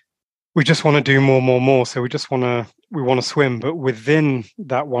just want to do more. So we want to swim, but within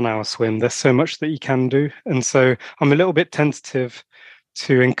that 1 hour swim, there's so much that you can do. And so I'm a little bit tentative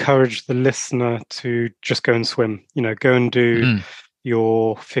to encourage the listener to just go and swim, go and do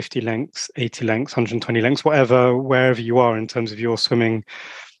your 50 lengths, 80 lengths, 120 lengths, wherever you are in terms of your swimming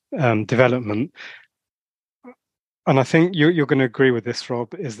development. And I think you're going to agree with this,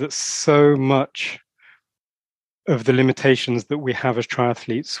 Rob, is that so much of the limitations that we have as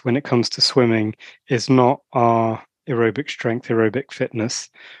triathletes when it comes to swimming is not our aerobic strength, aerobic fitness.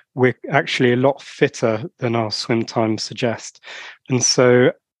 We're actually a lot fitter than our swim times suggest. And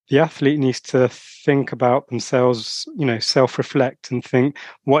so the athlete needs to think about themselves, self-reflect and think,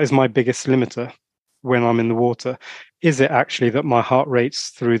 what is my biggest limiter when I'm in the water? Is it actually that my heart rate's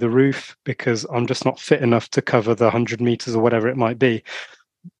through the roof because I'm just not fit enough to cover the 100 meters or whatever it might be?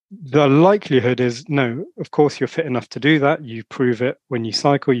 The likelihood is no, of course you're fit enough to do that. You prove it when you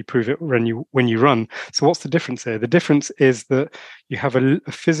cycle, you prove it when you run. So what's the difference here? The difference is that you have a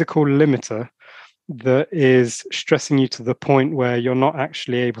physical limiter that is stressing you to the point where you're not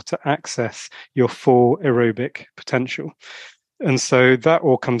actually able to access your full aerobic potential. And so that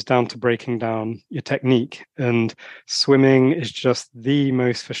all comes down to breaking down your technique. And swimming is just the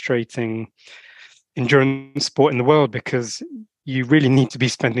most frustrating endurance sport in the world, because you really need to be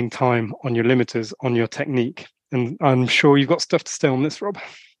spending time on your limiters, on your technique. And I'm sure you've got stuff to say on this, Rob.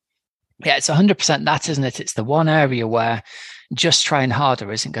 Yeah, it's 100% that, isn't it? It's the one area where just trying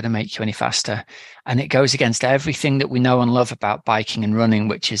harder isn't going to make you any faster. And it goes against everything that we know and love about biking and running,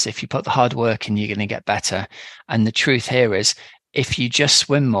 which is if you put the hard work in, you're going to get better. And the truth here is, if you just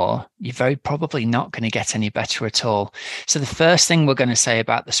swim more, you're very probably not going to get any better at all. So the first thing we're going to say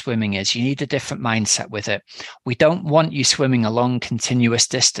about the swimming is you need a different mindset with it. We don't want you swimming a long, continuous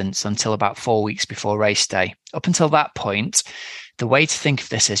distance until about 4 weeks before race day. Up until that point, the way to think of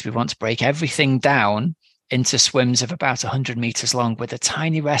this is we want to break everything down into swims of about 100 meters long with a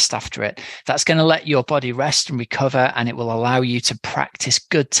tiny rest after it. That's going to let your body rest and recover, and it will allow you to practice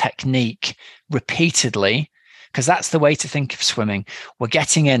good technique repeatedly, because that's the way to think of swimming. We're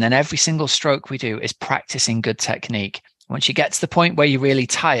getting in, and every single stroke we do is practicing good technique. Once you get to the point where you're really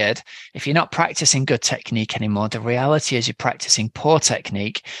tired, if you're not practicing good technique anymore, the reality is you're practicing poor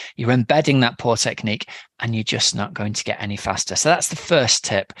technique, you're embedding that poor technique, and you're just not going to get any faster. So that's the first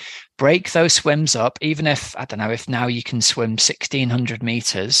tip. Break those swims up, even if, I don't know, if now you can swim 1,600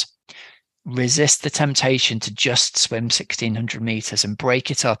 meters, resist the temptation to just swim 1,600 meters and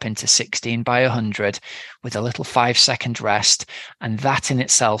break it up into 16 by 100 with a little 5-second rest. And that in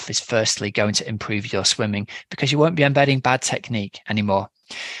itself is firstly going to improve your swimming because you won't be embedding bad technique anymore.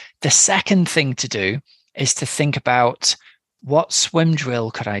 The second thing to do is to think about what swim drill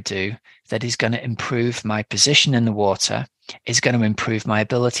could I do that is going to improve my position in the water, is going to improve my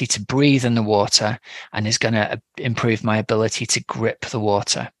ability to breathe in the water, and is going to improve my ability to grip the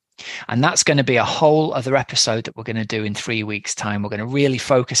water. And that's going to be a whole other episode that we're going to do in 3 weeks' time. We're going to really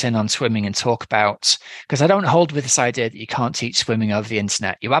focus in on swimming and talk about, because I don't hold with this idea that you can't teach swimming over the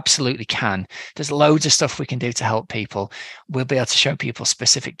internet. You absolutely can. There's loads of stuff we can do to help people. We'll be able to show people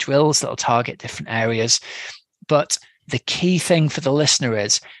specific drills that will target different areas. But the key thing for the listener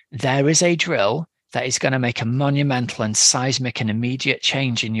is there is a drill that is going to make a monumental and seismic and immediate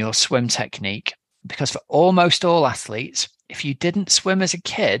change in your swim technique. Because for almost all athletes, if you didn't swim as a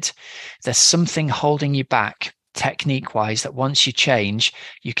kid, there's something holding you back technique-wise that once you change,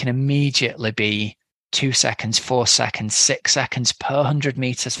 you can immediately be 2 seconds, 4 seconds, 6 seconds per 100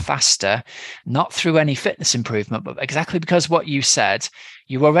 meters faster, not through any fitness improvement, but exactly because what you said,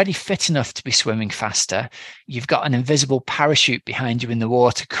 you're already fit enough to be swimming faster. You've got an invisible parachute behind you in the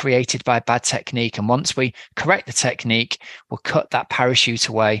water created by bad technique. And once we correct the technique, we'll cut that parachute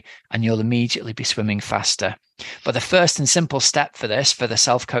away and you'll immediately be swimming faster. But the first and simple step for this, for the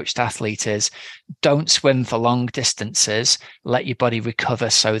self-coached athlete, is don't swim for long distances. Let your body recover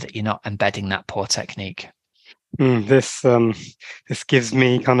so that you're not embedding that poor technique. This gives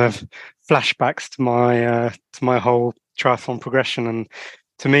me kind of flashbacks to my whole triathlon progression. And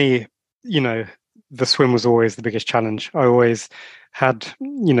to me, the swim was always the biggest challenge. I always had,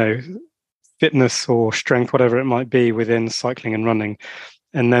 fitness or strength, whatever it might be, within cycling and running.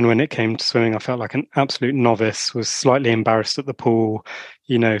 And then when it came to swimming, I felt like an absolute novice, was slightly embarrassed at the pool,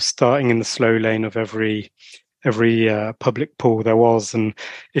 starting in the slow lane of every public pool there was. And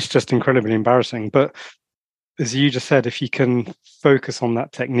it's just incredibly embarrassing. But as you just said, if you can focus on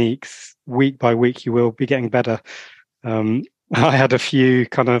that technique week by week, you will be getting better. I had a few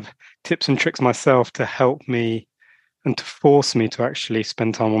kind of tips and tricks myself to help me and to force me to actually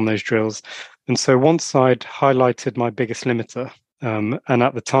spend time on those drills. And so once I'd highlighted my biggest limiter, and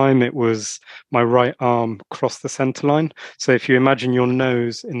at the time it was my right arm crossed the center line. So if you imagine your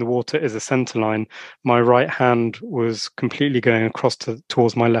nose in the water is a center line, my right hand was completely going across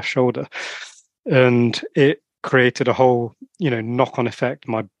towards my left shoulder. And it created a whole, knock-on effect.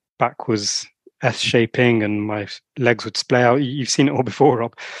 My back was S-shaping and my legs would splay out. You've seen it all before,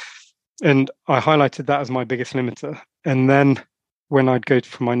 Rob. And I highlighted that as my biggest limiter. And then when I'd go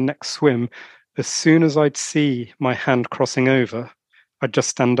for my next swim, as soon as I'd see my hand crossing over, I'd just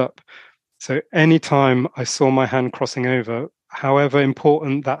stand up. So anytime I saw my hand crossing over, however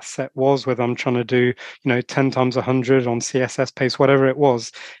important that set was, whether I'm trying to do, 10 times 100 on CSS pace, whatever it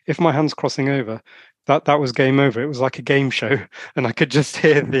was, if my hand's crossing over, that was game over. It was like a game show, and I could just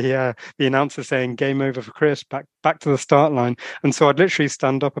hear the announcer saying "Game over for Chris." Back to the start line. And so I'd literally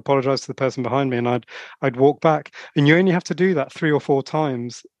stand up, apologize to the person behind me, and I'd walk back. And you only have to do that 3 or 4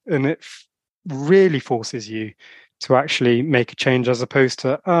 times, and it really forces you to actually make a change, as opposed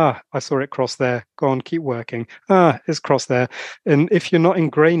to I saw it cross there. Go on, keep working. It's crossed there. And if you're not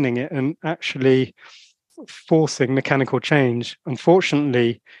ingraining it and actually forcing mechanical change,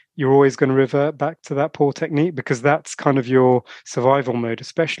 unfortunately, you're always going to revert back to that poor technique, because that's kind of your survival mode,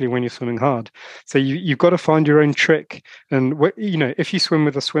 especially when you're swimming hard. So you've got to find your own trick. And if you swim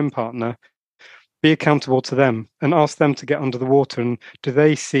with a swim partner, be accountable to them and ask them to get under the water. And do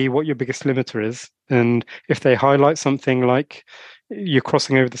they see what your biggest limiter is? And if they highlight something like you're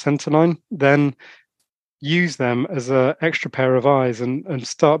crossing over the center line, then use them as an extra pair of eyes and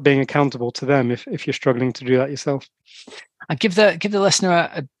start being accountable to them if you're struggling to do that yourself. And give the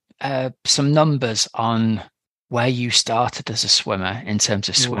listener some numbers on where you started as a swimmer in terms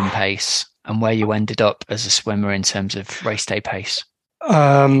of swim pace and where you ended up as a swimmer in terms of race day pace.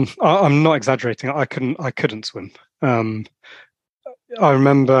 I'm not exaggerating. I couldn't swim. I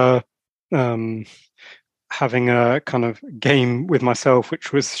remember having a kind of game with myself,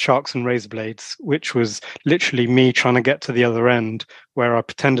 which was sharks and razor blades, which was literally me trying to get to the other end where I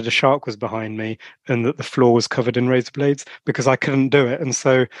pretended a shark was behind me and that the floor was covered in razor blades because I couldn't do it. And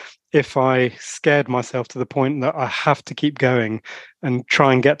so if I scared myself to the point that I have to keep going and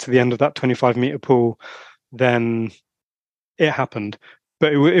try and get to the end of that 25-meter pool, then it happened.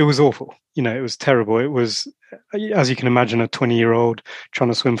 But it was awful. It was terrible. It was, as you can imagine, a 20-year-old trying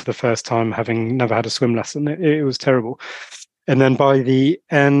to swim for the first time, having never had a swim lesson. It was terrible. And then by the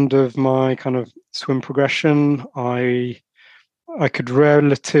end of my kind of swim progression, I could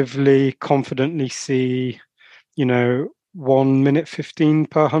relatively confidently see, 1 minute 15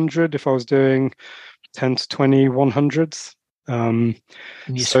 per 100 if I was doing 10 to 20 100s. And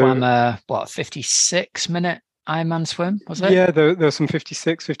you swam 56-minute Ironman swim, was it? Yeah, there were some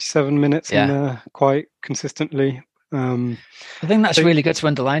 56, 57 minutes in there quite consistently. I think that's really good to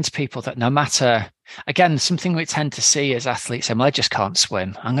underline to people that no matter, again, something we tend to see as athletes say, well, I just can't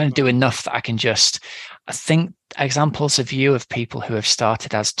swim. I'm going to do enough that I think examples of people who have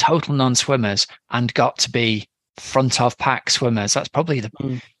started as total non-swimmers and got to be front of pack swimmers. That's probably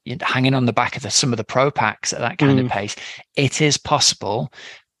hanging on the back of some of the pro packs at that kind of pace. It is possible,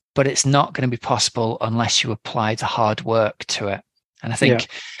 but it's not going to be possible unless you apply the hard work to it. And I think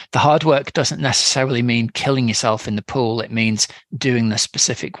the hard work doesn't necessarily mean killing yourself in the pool. It means doing the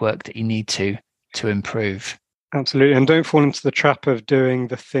specific work that you need to improve. Absolutely. And don't fall into the trap of doing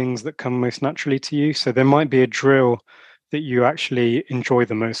the things that come most naturally to you. So there might be a drill that you actually enjoy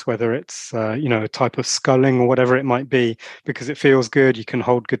the most, whether it's, a type of sculling or whatever it might be, because it feels good. You can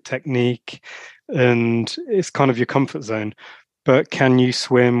hold good technique and it's kind of your comfort zone. But can you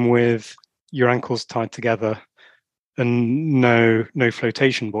swim with your ankles tied together and no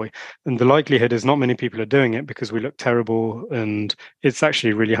flotation buoy? And the likelihood is not many people are doing it because we look terrible and it's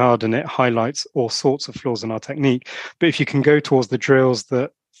actually really hard and it highlights all sorts of flaws in our technique. But if you can go towards the drills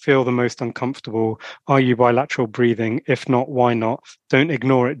that feel the most uncomfortable, are you bilateral breathing? If not, why not? Don't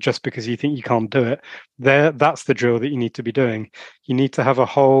ignore it just because you think you can't do it. That's the drill that you need to be doing. You need to have a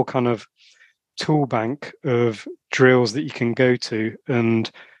whole kind of tool bank of drills that you can go to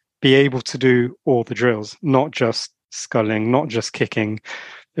and be able to do all the drills, not just sculling, not just kicking,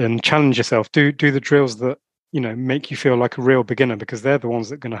 and challenge yourself. Do the drills that make you feel like a real beginner, because they're the ones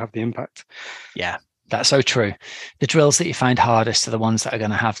that are going to have the impact. Yeah, that's so true. The drills that you find hardest are the ones that are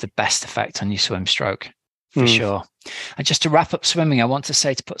going to have the best effect on your swim stroke, for sure. And just to wrap up swimming, I want to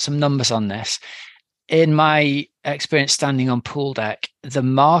say, to put some numbers on this, in my experience standing on pool deck, the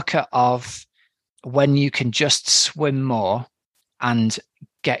marker of when you can just swim more and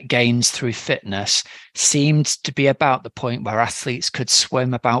get gains through fitness seemed to be about the point where athletes could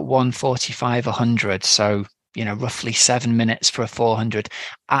swim about 1:45 100, so roughly 7 minutes for a 400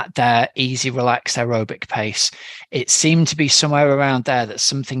 at their easy, relaxed aerobic pace. It seemed to be somewhere around there that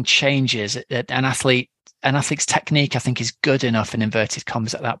something changes. An athlete's technique, I think, is good enough in inverted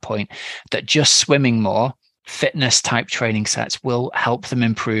commas at that point that just swimming more, fitness type training sets, will help them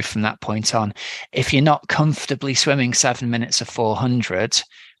improve from that point on. If you're not comfortably swimming 7 minutes of 400,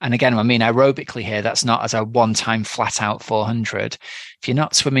 and again, I mean aerobically here, that's not as a one-time flat out 400. If you're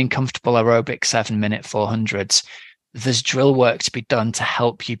not swimming comfortable aerobic 7 minute 400s, there's drill work to be done to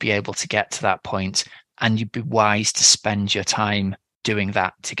help you be able to get to that point, and you'd be wise to spend your time doing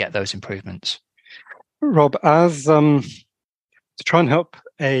that to get those improvements. Rob, as to try and help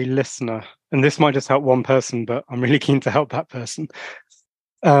a listener, and this might just help one person, but I'm really keen to help that person.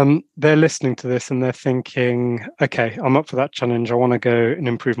 They're listening to this and they're thinking, okay, I'm up for that challenge. I want to go and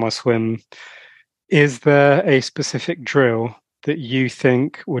improve my swim. Is there a specific drill that you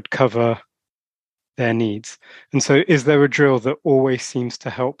think would cover their needs? And so is there a drill that always seems to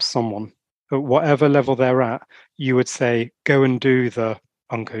help someone at whatever level they're at? You would say, go and do the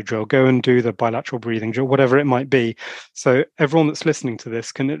Unco drill, go and do the bilateral breathing drill, whatever it might be. So everyone that's listening to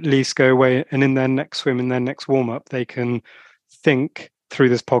this can at least go away and in their next swim, in their next warm-up, they can think through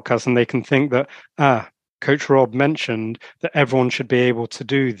this podcast and they can think that, Coach Rob mentioned that everyone should be able to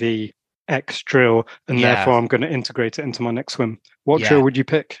do the X drill, and therefore I'm going to integrate it into my next swim. What drill would you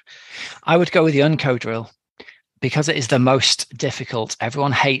pick? I would go with the Unco drill, because it is the most difficult.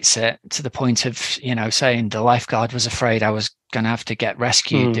 Everyone hates it to the point of, saying the lifeguard was afraid I was going to have to get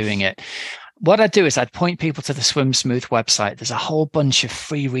rescued doing it. What I'd do is I'd point people to the Swim Smooth website. There's a whole bunch of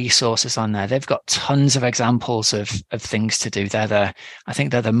free resources on there. They've got tons of examples of things to do. I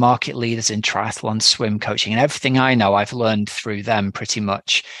think they're the market leaders in triathlon swim coaching, and everything I know I've learned through them pretty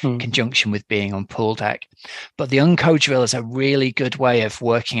much in conjunction with being on pool deck. But the Unco drill is a really good way of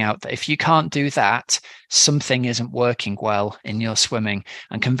working out that if you can't do that, something isn't working well in your swimming.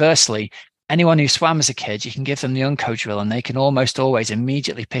 And conversely, anyone who swam as a kid, you can give them the Unco drill and they can almost always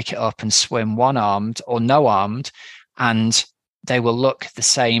immediately pick it up and swim one-armed or no-armed, and they will look the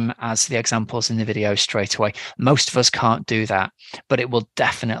same as the examples in the video straight away. Most of us can't do that, but it will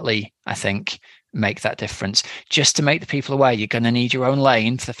definitely, I think, make that difference. Just to make the people aware, you're going to need your own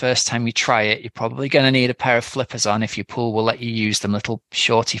lane for the first time you try it. You're probably going to need a pair of flippers on if your pool will let you use them, little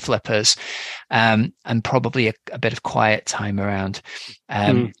shorty flippers, and probably a bit of quiet time around.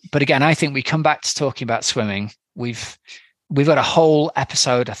 But again, I think we come back to talking about swimming. We've got a whole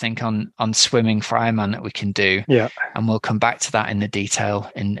episode, I think, on swimming for Ironman that we can do. Yeah. And we'll come back to that in the detail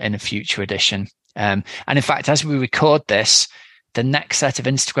in a future edition. And in fact, as we record this, the next set of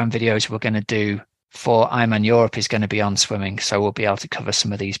Instagram videos we're going to do for Ironman Europe is going to be on swimming. So we'll be able to cover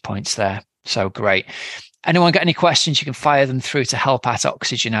some of these points there. So great. Anyone got any questions, you can fire them through to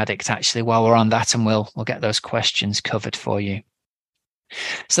help@Oxygen Addict, actually, while we're on that, and we'll get those questions covered for you.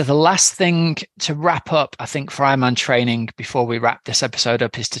 So the last thing to wrap up, I think, for Ironman training before we wrap this episode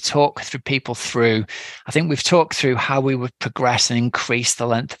up is to talk through people through. I think we've talked through how we would progress and increase the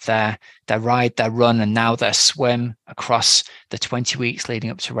length of their ride, their run, and now their swim across the 20 weeks leading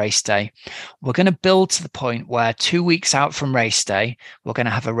up to race day. We're going to build to the point where 2 weeks out from race day, we're going to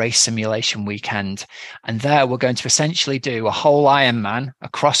have a race simulation weekend. And there we're going to essentially do a whole Ironman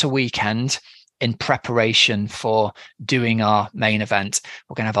across a weekend in preparation for doing our main event.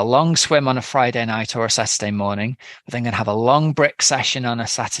 We're going to have a long swim on a Friday night or a Saturday morning. We're then going to have a long brick session on a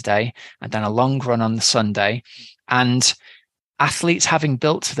Saturday and then a long run on the Sunday. And athletes having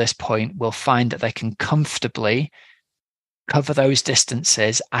built to this point will find that they can comfortably cover those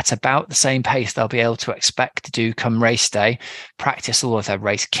distances at about the same pace they'll be able to expect to do come race day, practice all of their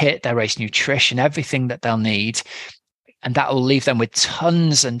race kit, their race nutrition, everything that they'll need. And that will leave them with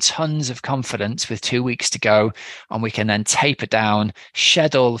tons and tons of confidence with 2 weeks to go. And we can then taper down,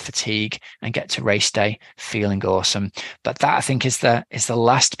 shed all the fatigue, and get to race day feeling awesome. But that, I think, is the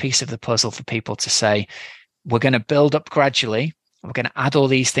last piece of the puzzle for people to say, we're going to build up gradually. We're going to add all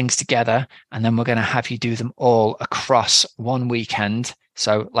these things together, and then we're going to have you do them all across one weekend.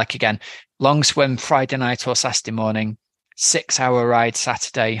 So like, again, long swim Friday night or Saturday morning, 6-hour ride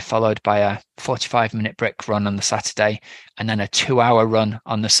Saturday, followed by a 45-minute brick run on the Saturday, and then a 2-hour run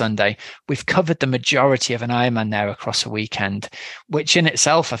on the Sunday. We've covered the majority of an Ironman there across a weekend, which in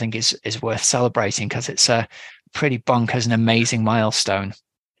itself I think is worth celebrating, because it's a pretty bonkers and amazing milestone.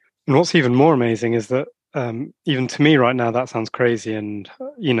 And what's even more amazing is that even to me right now, that sounds crazy, and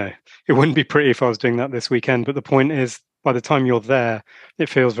it wouldn't be pretty if I was doing that this weekend. But the point is, by the time you're there, it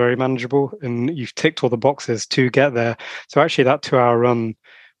feels very manageable, and you've ticked all the boxes to get there. So actually, that 2-hour run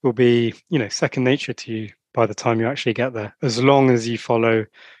will be, second nature to you by the time you actually get there, as long as you follow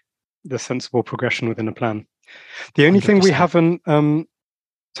the sensible progression within a plan. The only 100%. Thing we haven't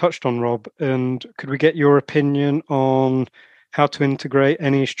touched on, Rob, and could we get your opinion on how to integrate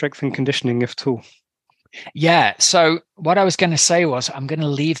any strength and conditioning, if at all? Yeah. So what I was going to say was I'm going to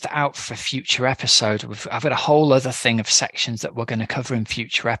leave that out for a future episode. I've got a whole other thing of sections that we're going to cover in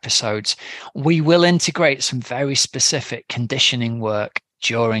future episodes. We will integrate some very specific conditioning work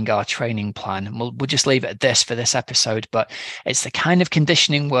during our training plan. And we'll just leave it at this for this episode, but it's the kind of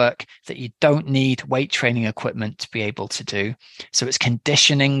conditioning work that you don't need weight training equipment to be able to do. So it's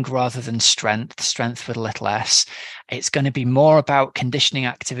conditioning rather than strength with a little s. It's going to be more about conditioning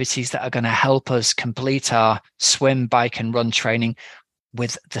activities that are going to help us complete our swim, bike, and run training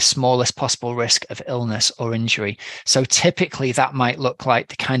with the smallest possible risk of illness or injury. So typically that might look like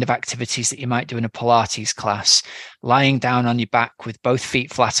the kind of activities that you might do in a Pilates class, lying down on your back with both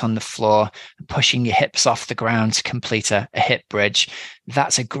feet flat on the floor, pushing your hips off the ground to complete a hip bridge.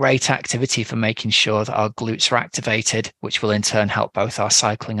 That's a great activity for making sure that our glutes are activated, which will in turn help both our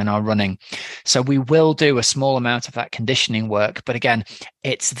cycling and our running. So we will do a small amount of that conditioning work, but again,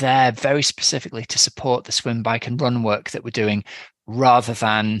 it's there very specifically to support the swim, bike, and run work that we're doing, rather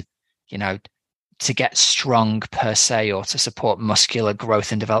than, to get strong per se, or to support muscular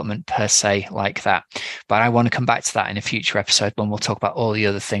growth and development per se like that. But I want to come back to that in a future episode when we'll talk about all the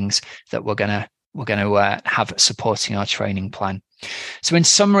other things that we're going to have supporting our training plan. So in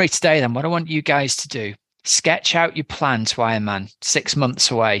summary today, then, what I want you guys to do, sketch out your plan to Ironman 6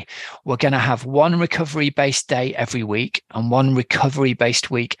 months away. We're going to have one recovery-based day every week and one recovery-based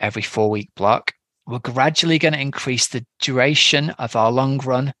week every 4-week block. We're gradually going to increase the duration of our long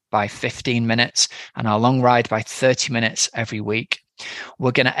run by 15 minutes and our long ride by 30 minutes every week.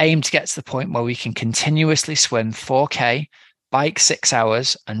 We're going to aim to get to the point where we can continuously swim 4K, bike 6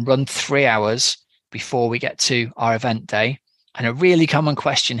 hours, and run 3 hours before we get to our event day. And a really common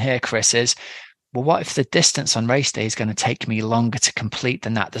question here, Chris, is, well, what if the distance on race day is going to take me longer to complete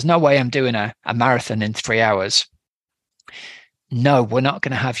than that? There's no way I'm doing a marathon in 3 hours. No, we're not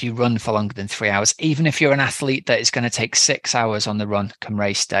going to have you run for longer than 3 hours, even if you're an athlete that is going to take 6 hours on the run come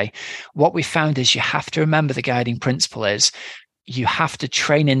race day. What we found is you have to remember the guiding principle is you have to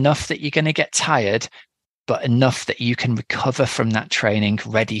train enough that you're going to get tired, but enough that you can recover from that training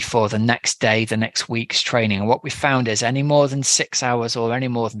ready for the next day, the next week's training. And what we found is any more than 6 hours or any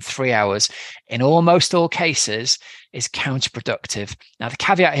more than 3 hours in almost all cases is counterproductive. Now, the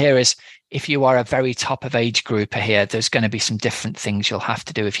caveat here is if you are a very top of age grouper here, there's going to be some different things you'll have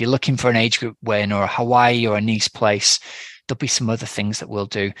to do. If you're looking for an age group win or a Hawaii or a Nice place, there'll be some other things that we'll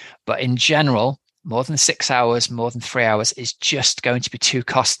do. But in general, more than 6 hours, more than 3 hours is just going to be too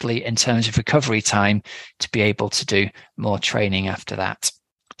costly in terms of recovery time to be able to do more training after that.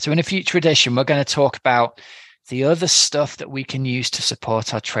 So in a future edition, we're going to talk about the other stuff that we can use to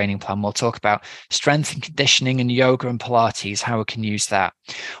support our training plan. We'll talk about strength and conditioning and yoga and Pilates, how we can use that.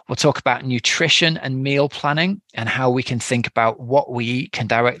 We'll talk about nutrition and meal planning and how we can think about what we eat can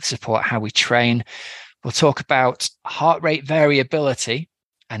directly support how we train. We'll talk about heart rate variability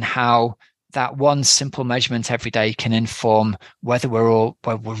and how that one simple measurement every day can inform whether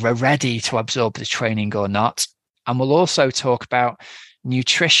we're ready to absorb the training or not. And we'll also talk about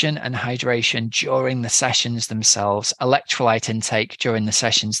nutrition and hydration during the sessions themselves, electrolyte intake during the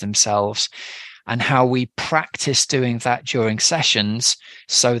sessions themselves, and how we practice doing that during sessions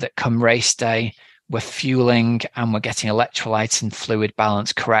so that come race day, we're fueling and we're getting electrolytes and fluid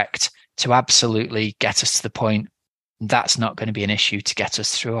balance correct to absolutely get us to the point that's not going to be an issue to get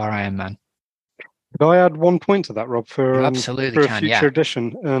us through our Ironman. Could I add one point to that, Rob, for a future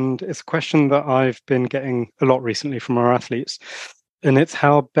edition? And it's a question that I've been getting a lot recently from our athletes. And it's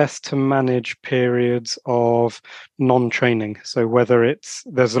how best to manage periods of non-training. So whether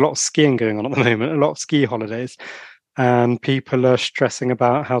there's a lot of skiing going on at the moment, a lot of ski holidays, and people are stressing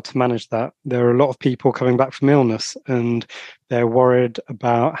about how to manage that. There are a lot of people coming back from illness and they're worried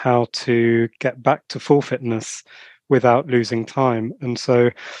about how to get back to full fitness without losing time. And so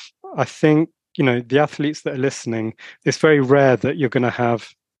I think, the athletes that are listening, it's very rare that you're going to have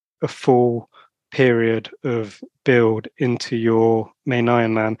a full period of build into your main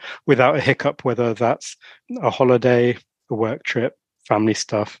Ironman without a hiccup, whether that's a holiday, a work trip, family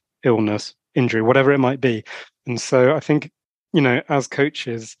stuff, illness, injury, whatever it might be. And so I think, as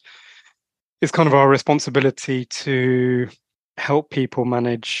coaches, it's kind of our responsibility to help people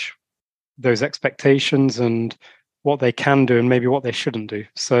manage those expectations and what they can do and maybe what they shouldn't do.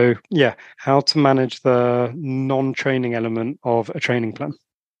 So yeah, how to manage the non-training element of a training plan.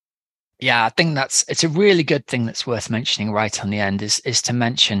 Yeah, I think it's a really good thing that's worth mentioning right on the end is to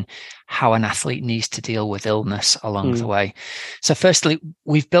mention how an athlete needs to deal with illness along the way. So firstly,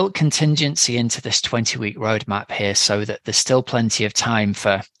 we've built contingency into this 20-week roadmap here so that there's still plenty of time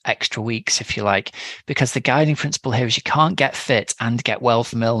for extra weeks, if you like, because the guiding principle here is you can't get fit and get well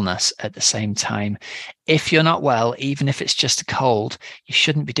from illness at the same time. If you're not well, even if it's just a cold, you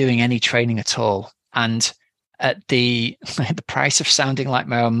shouldn't be doing any training at all. And at the price of sounding like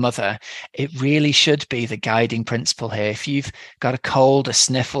my own mother, it really should be the guiding principle here. If you've got a cold, a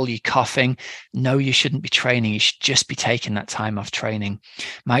sniffle, you're coughing, no, you shouldn't be training. You should just be taking that time off training.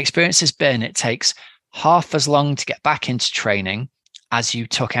 My experience has been it takes half as long to get back into training as you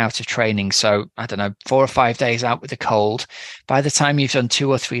took out of training. So, 4 or 5 days out with a cold. By the time you've done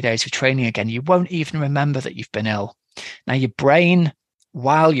 2 or 3 days of training again, you won't even remember that you've been ill. Now, your brain,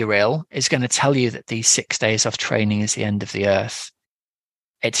 while you're ill, is going to tell you that these 6 days of training is the end of the earth.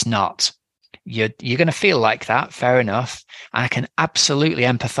 It's not. You're going to feel like that, fair enough. And I can absolutely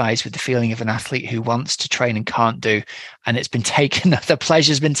empathize with the feeling of an athlete who wants to train and can't do, and it's been taken, the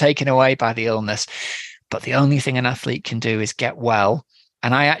pleasure's been taken away by the illness. But the only thing an athlete can do is get well.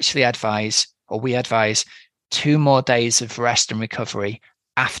 And I actually we advise 2 more days of rest and recovery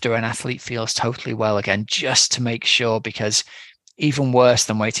after an athlete feels totally well again, just to make sure, because even worse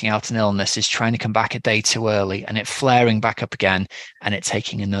than waiting out an illness is trying to come back a day too early and it flaring back up again and it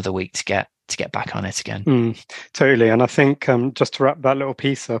taking another week to get back on it again. Totally. And I think just to wrap that little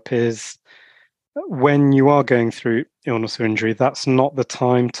piece up is when you are going through illness or injury, that's not the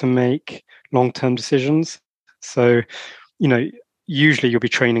time to make long-term decisions. So, usually you'll be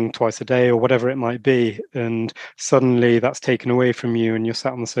training twice a day or whatever it might be, and suddenly that's taken away from you and you're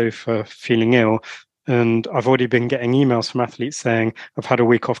sat on the sofa feeling ill. And I've already been getting emails from athletes saying, I've had a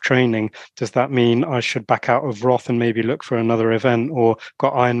week off training. Does that mean I should back out of Roth and maybe look for another event, or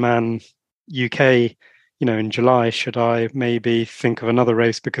got Ironman UK, in July? Should I maybe think of another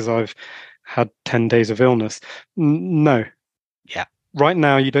race because I've had 10 days of illness? No. Yeah. Right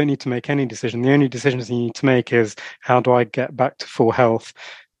now, you don't need to make any decision. The only decisions you need to make is, how do I get back to full health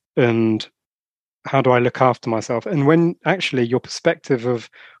and how do I look after myself? And when actually your perspective of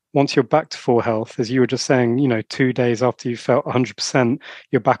once you're back to full health, as you were just saying, 2 days after you felt 100%,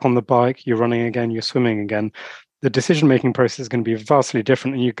 you're back on the bike, you're running again, you're swimming again. The decision-making process is going to be vastly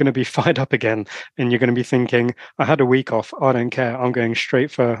different, and you're going to be fired up again, and you're going to be thinking, I had a week off, I don't care, I'm going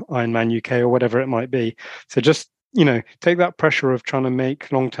straight for Ironman UK or whatever it might be. So just, take that pressure of trying to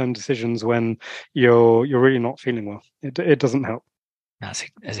make long-term decisions when you're really not feeling well. It doesn't help. That's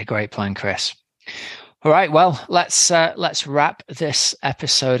a great plan, Chris. All right, well, let's wrap this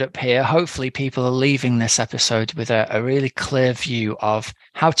episode up here. Hopefully people are leaving this episode with a really clear view of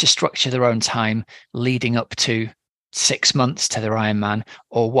how to structure their own time leading up to 6 months to their Ironman,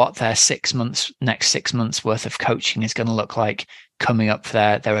 or what their next 6 months worth of coaching is going to look like coming up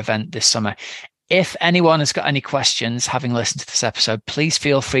for their event this summer. If anyone has got any questions, having listened to this episode, please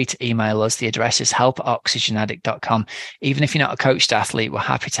feel free to email us. The address is help@oxygenaddict.com. Even if you're not a coached athlete, we're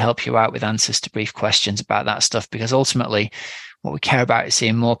happy to help you out with answers to brief questions about that stuff, because ultimately what we care about is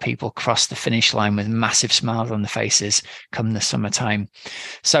seeing more people cross the finish line with massive smiles on their faces come the summertime.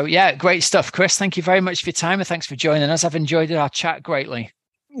 So yeah, great stuff. Chris, thank you very much for your time, and thanks for joining us. I've enjoyed our chat greatly.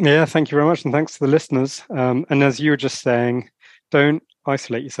 Yeah, thank you very much. And thanks to the listeners. And as you were just saying, don't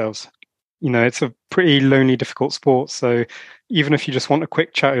isolate yourselves. It's a pretty lonely, difficult sport. So even if you just want a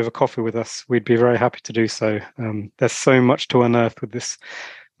quick chat over coffee with us, we'd be very happy to do so. There's so much to unearth with this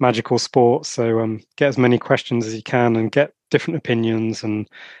magical sport. So get as many questions as you can and get different opinions. And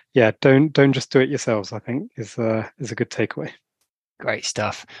yeah, don't just do it yourselves, I think is a good takeaway. Great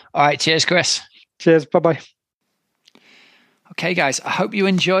stuff. All right. Cheers, Chris. Cheers. Bye-bye. Okay, guys, I hope you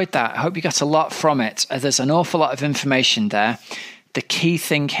enjoyed that. I hope you got a lot from it. There's an awful lot of information there. The key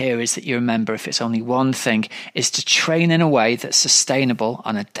thing here is that you remember, if it's only one thing, is to train in a way that's sustainable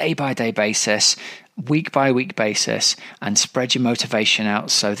on a day-by-day basis, week-by-week basis, and spread your motivation out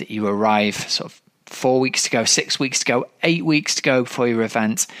so that you arrive sort of 4 weeks to go, 6 weeks to go, 8 weeks to go before your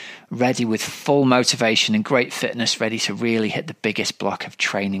event, ready with full motivation and great fitness, ready to really hit the biggest block of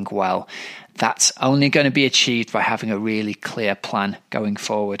training well. That's only going to be achieved by having a really clear plan going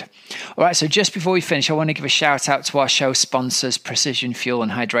forward. All right, so just before we finish, I want to give a shout out to our show sponsors, Precision Fuel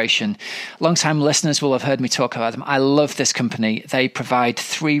and Hydration. Long-time listeners will have heard me talk about them. I love this company. They provide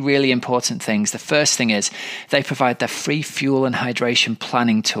 3 really important things. The first thing is they provide their free fuel and hydration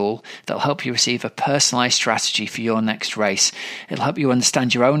planning tool that'll help you receive a personalized strategy for your next race. It'll help you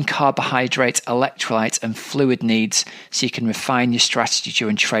understand your own carbohydrate, electrolyte, and fluid needs so you can refine your strategy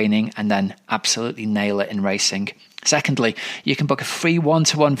during training and then absolutely nail it in racing. Secondly, you can book a free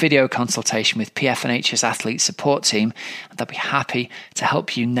one-to-one video consultation with PFNH's athlete support team, and they'll be happy to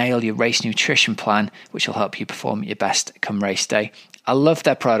help you nail your race nutrition plan, which will help you perform at your best come race day. I love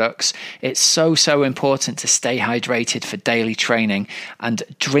their products. It's so important to stay hydrated for daily training, and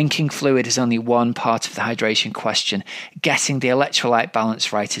drinking fluid is only one part of the hydration question. Getting the electrolyte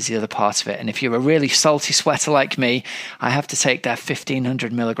balance right is the other part of it. And if you're a really salty sweater like me, I have to take their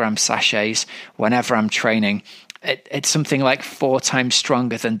 1500 milligram sachets whenever I'm training. It's something like 4 times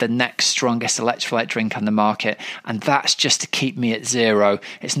stronger than the next strongest electrolyte drink on the market, and that's just to keep me at 0.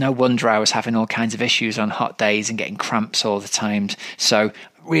 It's no wonder I was having all kinds of issues on hot days and getting cramps all the time. So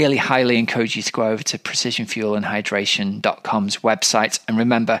really highly encourage you to go over to precisionfuelandhydration.com's website, and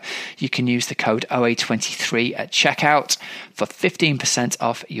remember, you can use the code OA23 at checkout for 15%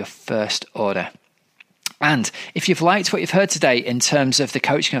 off your first order. And if you've liked what you've heard today in terms of the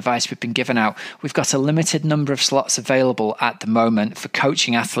coaching advice we've been giving out, we've got a limited number of slots available at the moment for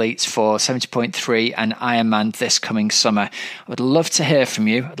coaching athletes for 70.3 and Ironman this coming summer. I would love to hear from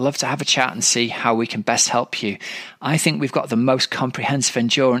you. I'd love to have a chat and see how we can best help you. I think we've got the most comprehensive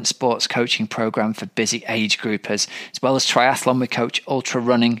endurance sports coaching program for busy age groupers, as well as triathlon. We coach ultra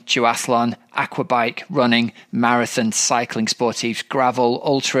running, duathlon, aquabike, running, marathon, cycling, sportives, gravel,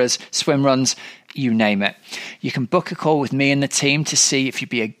 ultras, swim runs. you name it. You can book a call with me and the team to see if you'd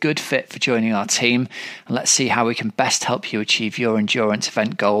be a good fit for joining our team, and let's see how we can best help you achieve your endurance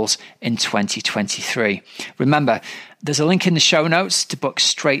event goals in 2023. Remember, there's a link in the show notes to book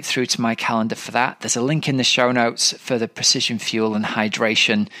straight through to my calendar for that. There's a link in the show notes for the Precision Fuel and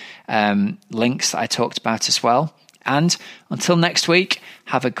Hydration links that I talked about as well. And until next week,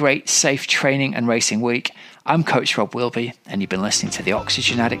 have a great, safe training and racing week. I'm Coach Rob Wilby, and you've been listening to the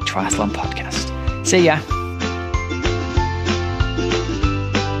Oxygen Addict Triathlon Podcast. See ya.